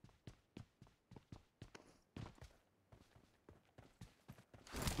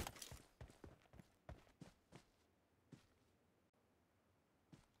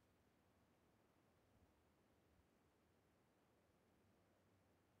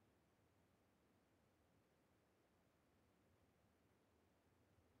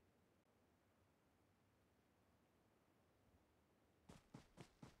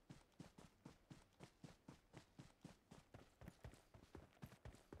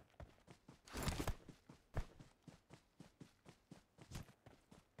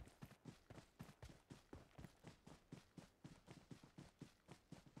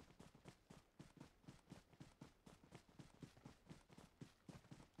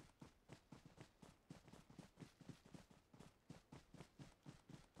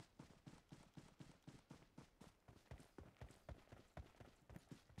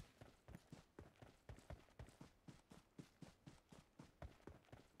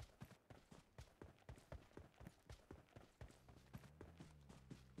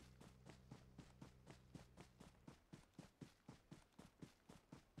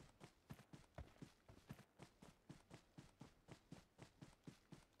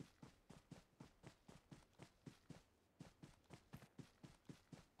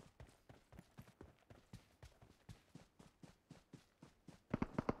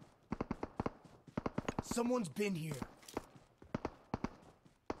 Someone's been here.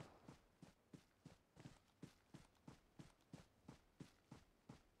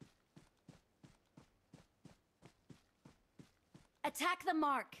 Attack the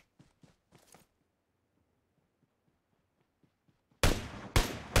mark.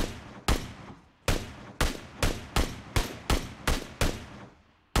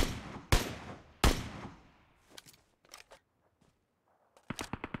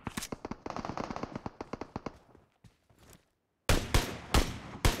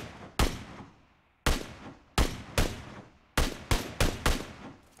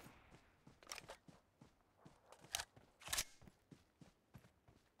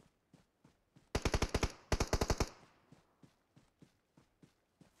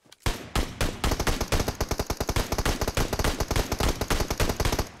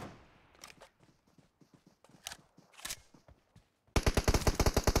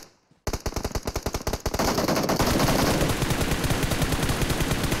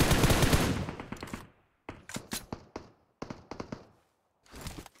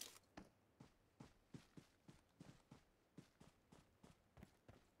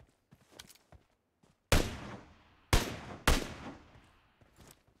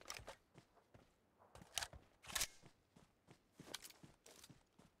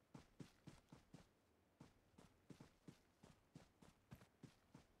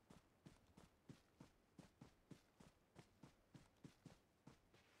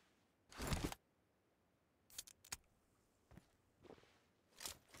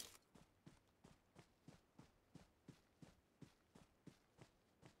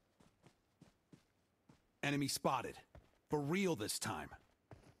 Enemy spotted. For real this time.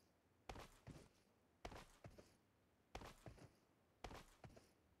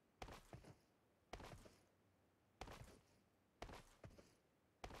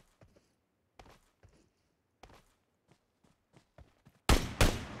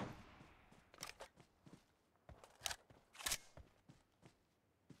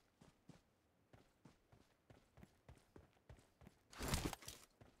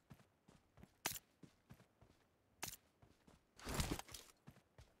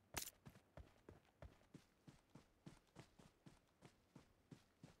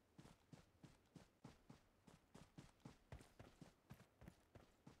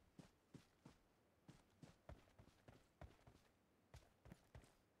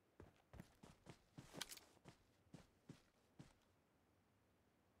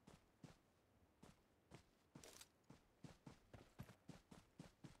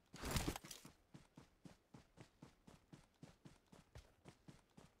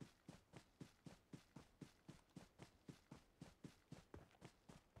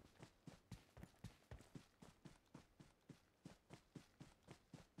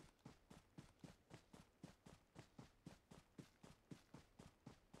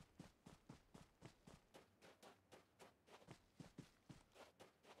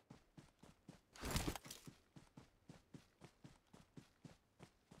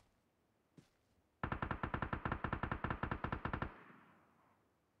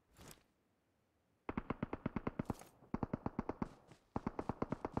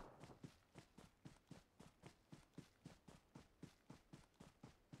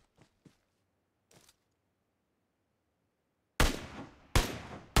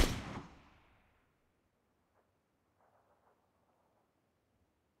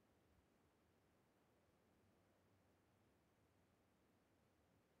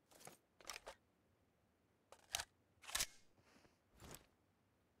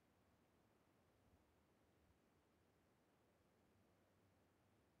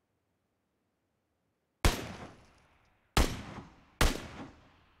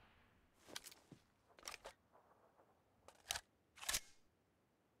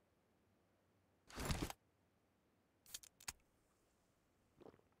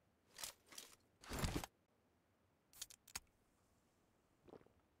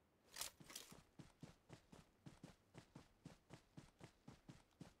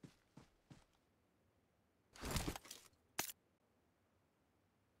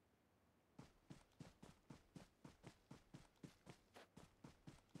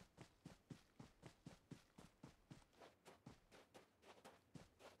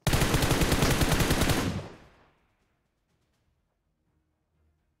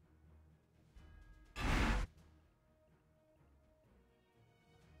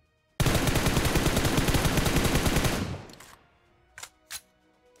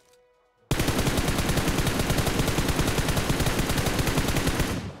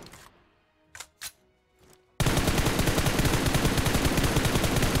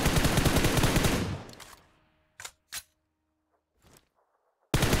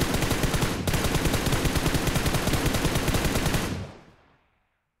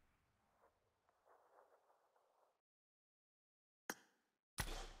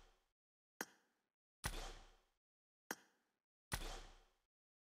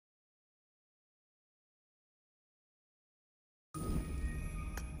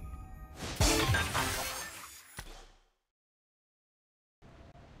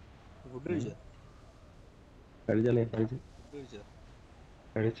 Food കഴിച്ചോ? കഴിച്ചല്ലേ കഴിച്ചു കഴിച്ചോ?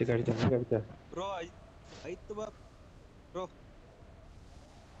 കഴിച്ച ബ്രോ ബ്രോ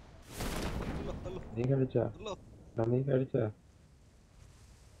ഹലോ നീ കഴിച്ചാ hello. നീ കഴിച്ചാ?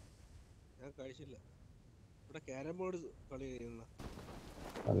 ഞാൻ കഴിച്ചില്ല. ഇവിടെ ക്യാരം ബോർഡ് കളി കഴിയുന്ന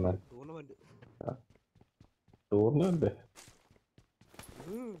ടൂർണമെന്റ്. ടൂർണമെന്റ്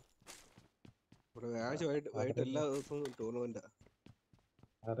ഇവിടെ വ്യാഴാഴ്ച വൈകിട്ട് എല്ലാ ദിവസവും ടൂർണമെന്റാ.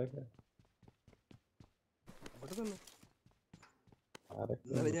 ആരൊക്കെ ഇവിടെ തന്നെ.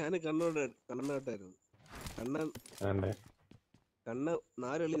 ഇന്നലെ ഞാൻ കണ്ണനായിട്ടായിരുന്നു. കണ്ണ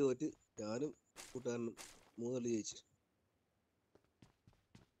 4 കളി തോറ്റ്, ഞാനും കൂട്ടുകാരനും 3 കളി ജയിച്ചു.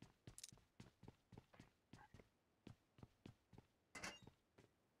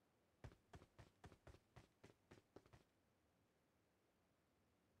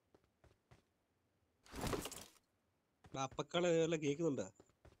 അപ്പക്കളെ കേൾക്കുന്നുണ്ടോ?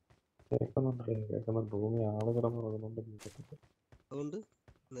 കേൾക്കുന്നുണ്ട്. ഭൂമി ആള് കിടന്നുണ്ട്. അതുകൊണ്ട്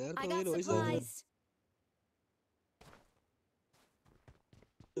നേരത്തെ I got വോയിസ് supplies.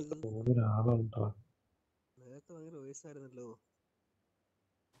 ആളുണ്ടോ? നേരത്തെ ഭയങ്കര വോയിസായിരുന്നല്ലോ.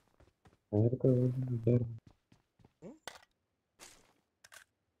 നേരത്തെ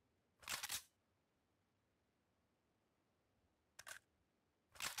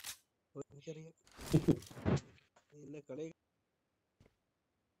എനിക്കറിയാം. നിന്നെ കളി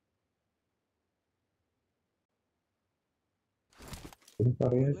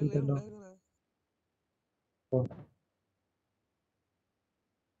എനിക്കറിയാത്തില്ലല്ലോ.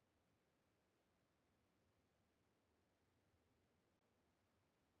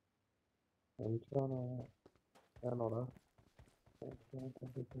 ആണോടാ?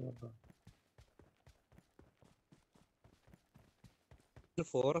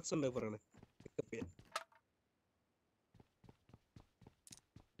 ഫോറക്സ് ഉണ്ട് പറയണേ.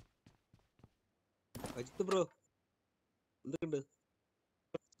 അജിത്ത് ബ്രോ എന്തുണ്ട്?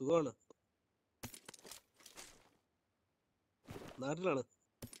 സുഖമാണ്? നാട്ടിലാണ്?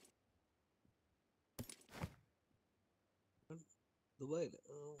 ദുബായില്?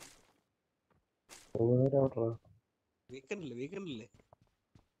 വീക്കെൻഡില്ലേ?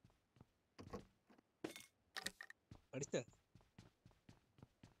 അടിച്ച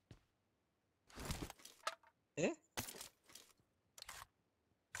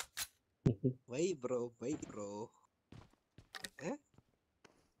വൈ ബ്രോ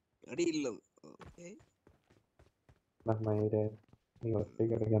അടിയില്ല. നീ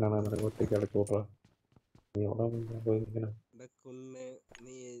ഒറ്റയ്ക്ക് അടിക്കാനാണ് ഒറ്റയ്ക്ക് അടക്കൂട്ടാ. നീ എവിടെ പോയിരിക്കണ?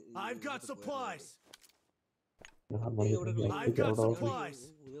 I've got supplies. ഒരുപാട്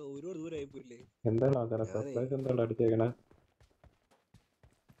ദൂരായി പോയില്ലേ? എന്താടാ സർപ്രൈസ്? എന്താടാ അടിച്ചേക്കണേ?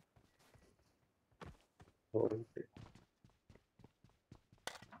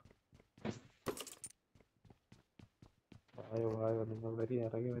 വായോ നിങ്ങൾ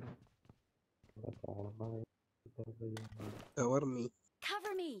ഇറങ്ങി വരും. Cover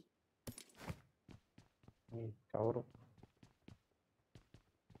me. കവറും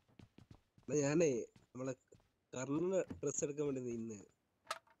ഞാനേ നമ്മളെ കർണന് ഡ്രസ് എടുക്കാൻ വേണ്ടി നിന്ന്.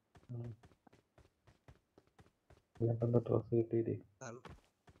 ഡ്രസ് കിട്ടിയില്ലേ?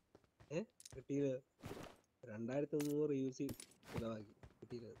 കിട്ടിയത് 2300 UC ചിലവാക്കി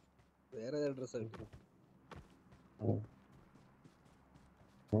കിട്ടിയത്. വേറെ ഡ്രസ് കിട്ടി.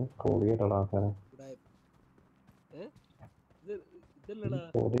 ഇതല്ലടാ,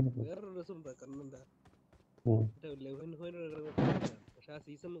 വേറൊരു ഡ്രസ് ഉണ്ടാ കർണന്റെ. പക്ഷെ ആ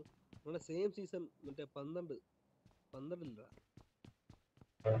സീസൺ നമ്മുടെ സെയിം സീസൺ മറ്റേ 12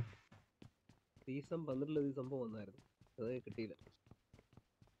 സീസൺ 12 ഈ സംഭവം വന്നായിരുന്നു. അത് കിട്ടിയില്ല.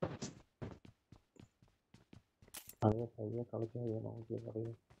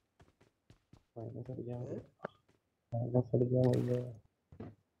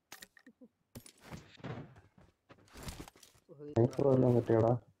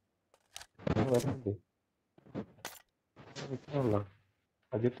 കിട്ടിയടാ. വരണ്ടേ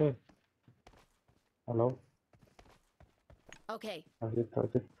Ajith? Hello Okay.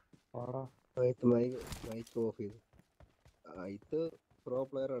 Ajith mic off ചെയ്തു. ഇത് പ്രോ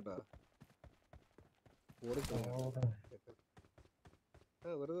പ്ലെയർ ആട്ടാ.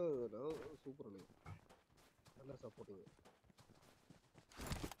 വെറുതെ സൂപ്പർ കളി. നല്ല സപ്പോർട്ടിങ്.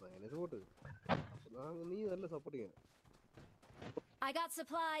 നീ നല്ല സപ്പോർട്ടിങ്. I got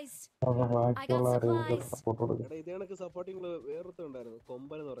supplies. എടാ ഇത് കണക്ക് സപ്പോർട്ടിങ് വേറൊരുത്തൻ ഉണ്ടായിരുന്നു,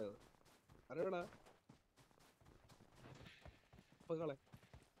 കൊമ്പൻ എന്ന് പറയുന്നത്. അറിയടാ മക്കളെ?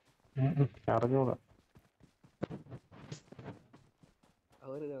 അറിഞ്ഞൂടാ.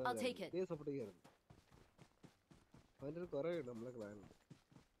 അവന് ഇതേ സപ്പോർട്ടിങ് ആയിരുന്നു. അവൻ്റെ കുറെ ഉണ്ട് നമ്മളെ ക്ലാനുണ്ട്.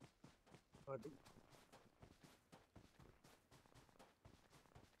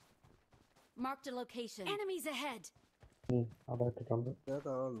 Marked a location. Enemies ahead. അതായിട്ടുണ്ട്. ഞാൻ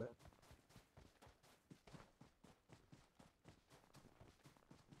കാണണ്ടേ.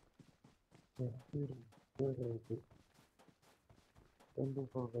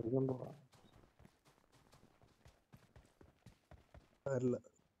 അല്ല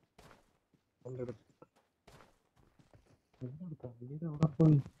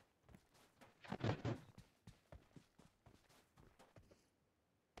പോയി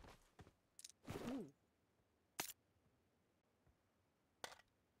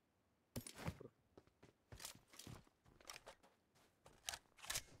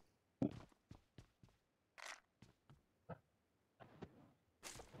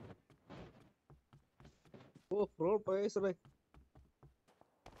ഓ പ്രോ പൈസറേ.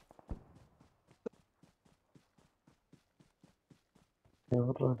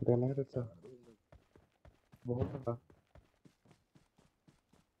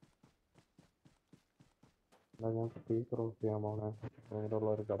 ഞാൻ സ്പീക്കർ ഓഫ് ചെയ്യാൻ പോണേ.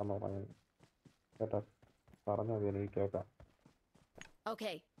 അതിലുള്ളവർ കിടന്നുറങ്ങി കേട്ടാ. പറഞ്ഞാൽ മതി, എനിക്ക് കേൾക്കാം.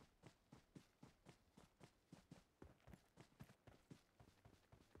 Okay.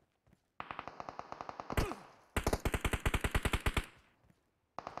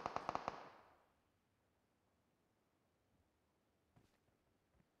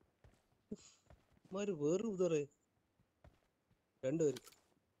 വേറൊരു ഉദറേ രണ്ടുപേര്.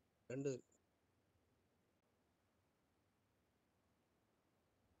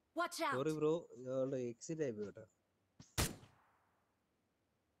 Watch out. സോറി ബ്രോ, ഞങ്ങളുടെ എക്സിറ്റ് ആയി പോയി കേട്ടോ.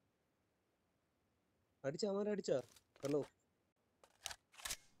 അടിച്ചാ ഹലോ.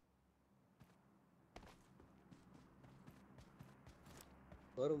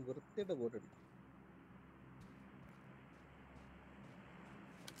 വേറെ വൃത്തിയായിട്ട് പോട്ടടി.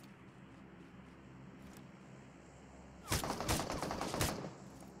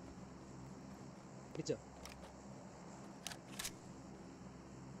 അടിച്ചാ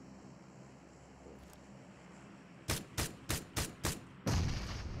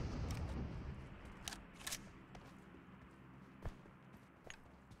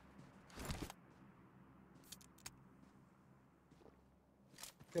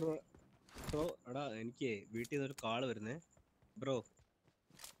ബ്രോ. എടാ എനിക്ക് വീട്ടിൽ നിന്നൊരു കാള് വരുന്നേ ബ്രോ.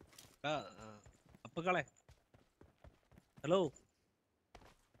 എടാ അപ്പക്കളെ ഹലോ.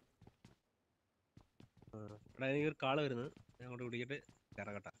 എടാ എനിക്കൊരു കാള് വരുന്നത്, ഞാൻ അങ്ങോട്ട് വിളിക്കട്ടെ,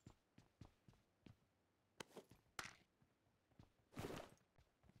 ഇറങ്ങട്ടെ.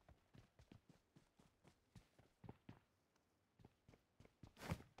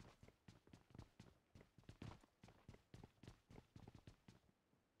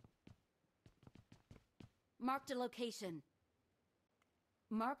 Marked a location.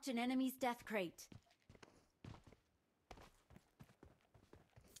 Marked an enemy's death crate.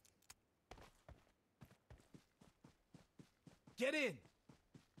 Get in!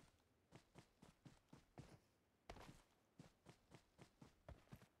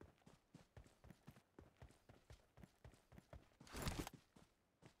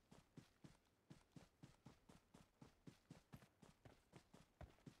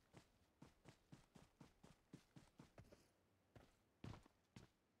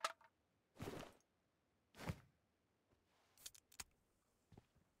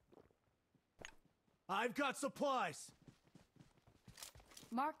 I've got supplies!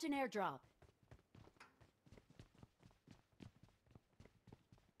 Marked an airdrop.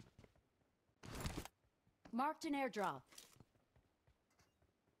 Marked an airdrop.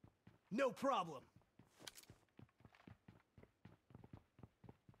 No problem.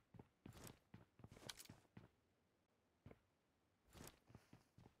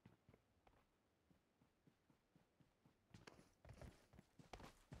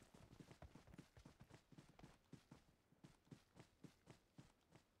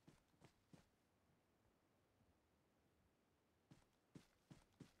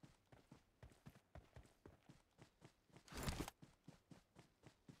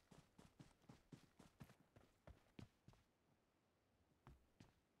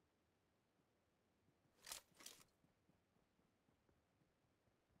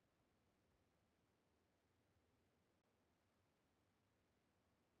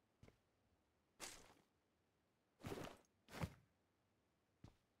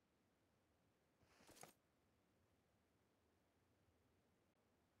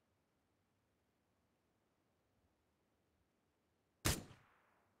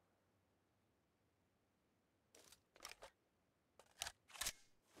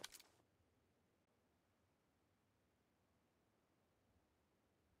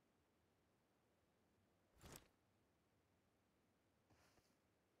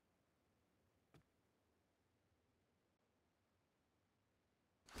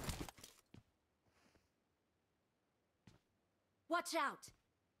 Watch out!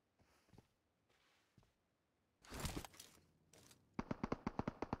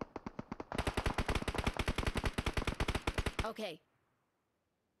 Okay.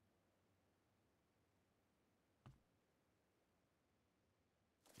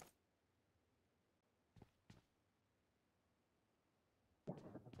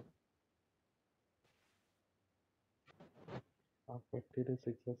 ആ പെട്ടിയിൽ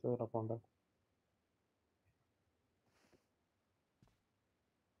 6s കിടപ്പുണ്ട്.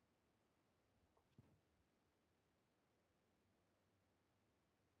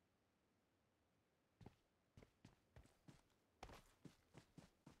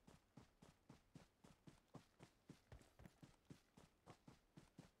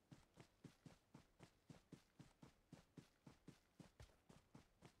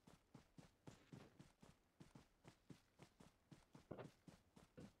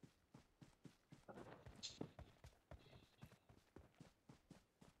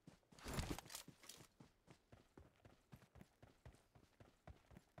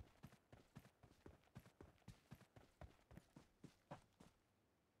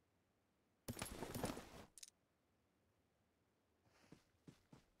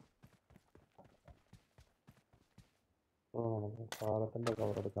 നമുക്ക് പാലത്തിന്റെ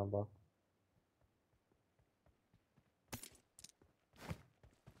കവർ എടുക്കാൻ പാ.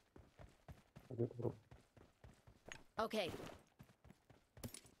 Okay.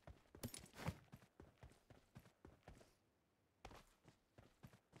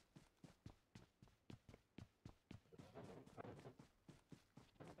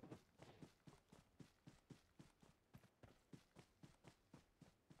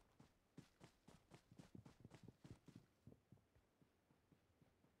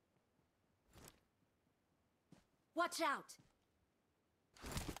 Watch out!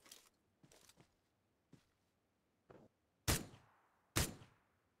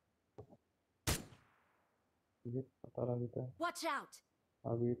 Watch out!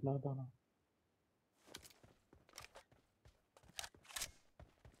 ആ വീട്ടിനകത്താണ്.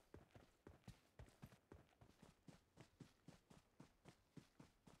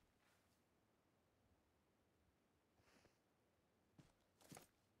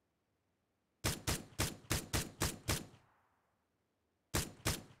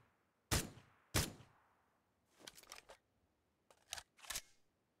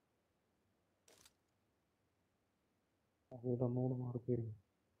 വീടൊന്നുകൂടെ മാറിപ്പോയിരുന്നു.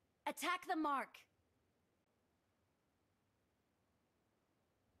 Attack the mark!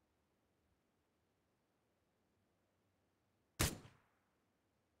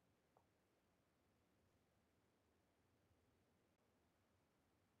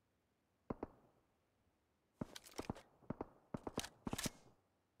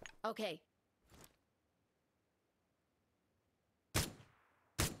 Okay.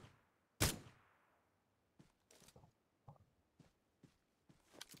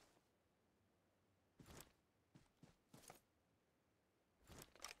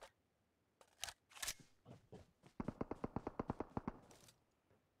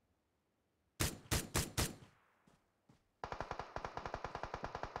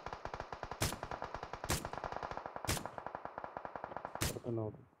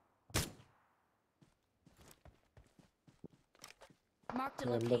 Marked a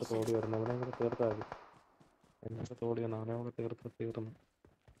എൻ്റെ location. Todi വരുന്നു. അവനെ കൂടെ തീർത്താൽ മതി. എൻ്റെ തോടി വന്നു. അവനെ കൂടെ തീർന്നു.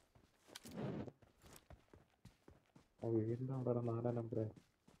 ആ വീടിൻ്റെ അവിടെ 4 നമ്പറേ.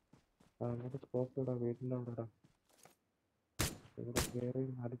 അങ്ങോട്ട് സ്കോപ്പ് ഇടാം. വീടിൻ്റെ അവിടെ ഇടാം. ഇവിടെ കയറി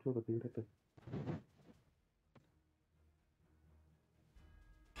അടിച്ചോട് തീരത്ത്.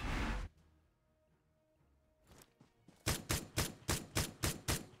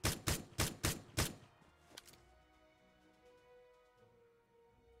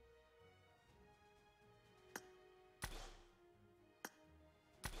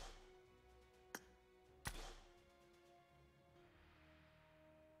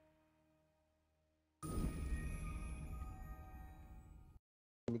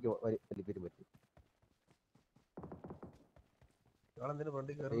 എനിക്ക് വലിപ്പേരും പറ്റും.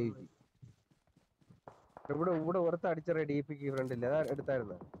 ഇവിടെ പുറത്ത് അടിച്ചറിയ DPക്ക് ഫ്രണ്ടില്ല. അതാ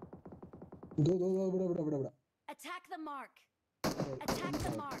എടുത്തായിരുന്നു. Attack the mark! Attack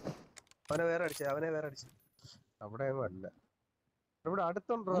the mark! അവനെ വേറെ അടിച്ചു. അവിടെ അല്ല. ഇവിടെ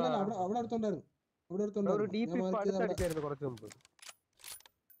അടുത്തുണ്ടോ? അവിടെ അടുത്തുണ്ടായിരുന്നു. ഒരു DP അടുത്തടിച്ചായിരുന്നു കുറച്ച് മുമ്പ്.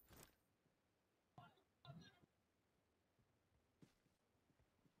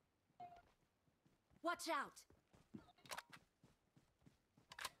 Watch out!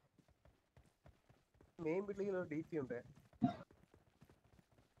 മെയിൻ ബിൽഡിംഗിൽ ഒരു DP ഉണ്ട്.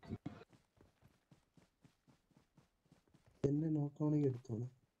 എന്നെ നോക്കാണെങ്കിൽ എടുത്തോളൂ.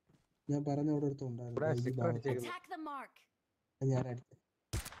 ഞാൻ പറഞ്ഞ അവിടെ എടുത്തോണ്ടായിരുന്നു. Attack the mark. ഞാൻ അടിച്ചു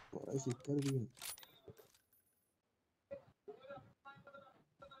കുറെ സ്റ്റിക്കർ വീണു.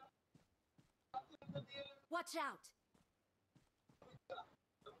 Watch out.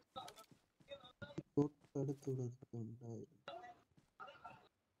 തൊട്ടടുത്തൂടെ എടുത്തോണ്ടായിരുന്നു.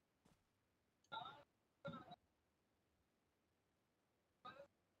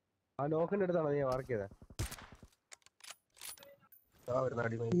 ആ നോക്കിന്റെ അടുത്താണോ നീ മാർക്ക് ചെയ്തേ?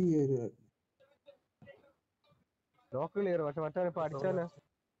 ഈ ഒരു നോക്ക് ക്ലിയർ, പക്ഷെ മറ്റേ ഇപ്പൊ അടിച്ചാലോ?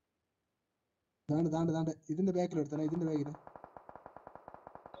 താണ്ട് ഇതിന്റെ ബാക്കിൽ എടുത്തേ. ഇതിന്റെ ബാക്കില്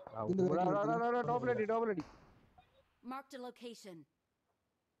ടോപ്പിലടി. Marked a location.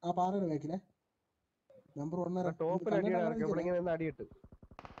 ആ പാറയുടെ ബാക്കിലെ നമ്പർ 1 ടോപ്പിലടി അടിയിട്ട്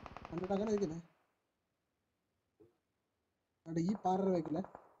കണ്ടിട്ട് അങ്ങനെ ഇരിക്കുന്നേ. ഈ പാറയുടെ ബാക്കിലെ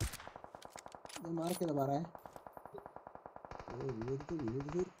ഞാൻ മാർക്ക് ചെയ്ത പാറ.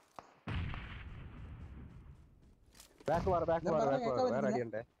 വേറെ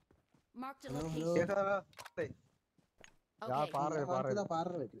അടിയുണ്ടേ.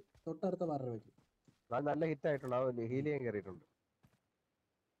 തൊട്ടടുത്ത പാറയുടെ ബാക്കിൽ നല്ല ഹിറ്റ് ആയിട്ടുണ്ട്. ഹീലിയം കയറിയിട്ടുണ്ട്.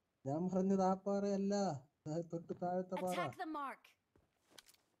 ഞാൻ പറഞ്ഞത് ആ പാറയല്ല, തൊട്ട് താഴത്തെ പാറ.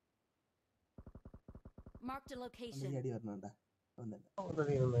 Marked a location. അടി പറഞ്ഞോണ്ടാ ഒന്നല്ല.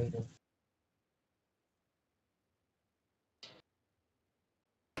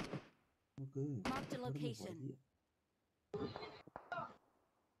 Marked a location.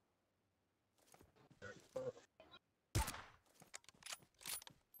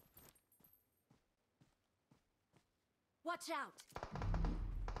 Watch out.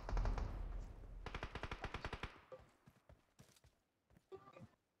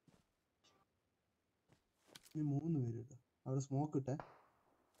 ഇനി 3 പേര് കേട്ടോ. അവിടെ സ്മോക്ക് ഇട്ടേ.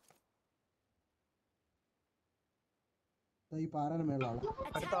 ഈ പാറയുടെ മേളാണ്.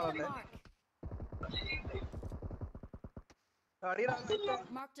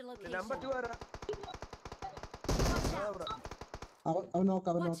 അവൻ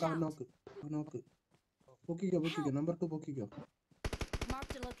നോക്ക്. പൊക്കിക്കോ. നമ്പർ 2 പൊക്കിക്കോ.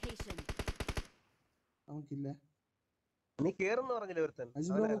 അവൻക്കില്ല. നീ കേറുന്നു പറഞ്ഞില്ലേ ഒരുത്തൻ?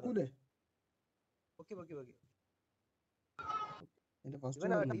 പൊക്കൂലേ?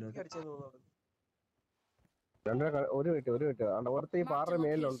 ഒരു മിനിറ്റ് അവിടുത്തെ ഈ പാറ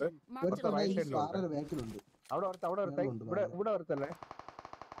മേലുണ്ട്, റൈറ്റ് സൈഡിലുണ്ട്. അവിടെ ഇവിടെ ഒരുത്തല്ലേ?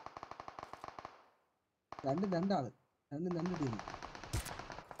 രണ്ടാള് രണ്ട് ടീം.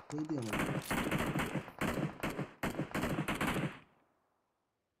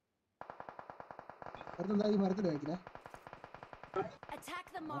 ഈ മരത്തിൽ വെക്കില്ലേ?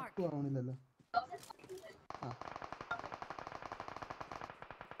 ആവണില്ലല്ലോ.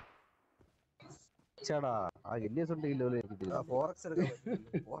 ചേടാ ആ എല്ലിയസ് ഉണ്ടെങ്കിലോ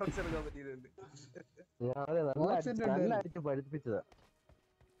നല്ല അടിച്ച് പഠിപ്പിച്ചതാ.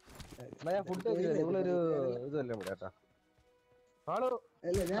 ഞാൻ ഫുഡ് കഴിച്ചില്ല, നിങ്ങളൊരു ഇതല്ലേ ചേട്ടാ. ആളോ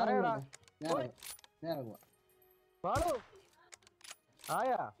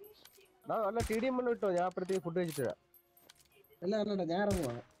ആയാ വല്ല TDM കിട്ടോ? ഞാൻ അപ്പഴത്തേക്ക് ഫുഡ് കഴിച്ചിട്ടാ.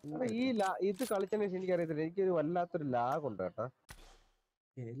 ഈ ഇത് കളിച്ചതിന് ശേഷം എനിക്കറിയത്തില്ല, എനിക്കൊരു വല്ലാത്തൊരു ലാഗ് ഉണ്ട് കേട്ടാ.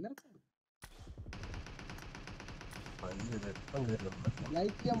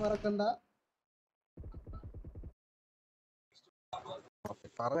 ലൈക്ക് ചെയ്യാൻ മറക്കണ്ട.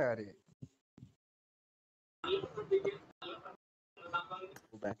 പറഞ്ഞ കാര്യം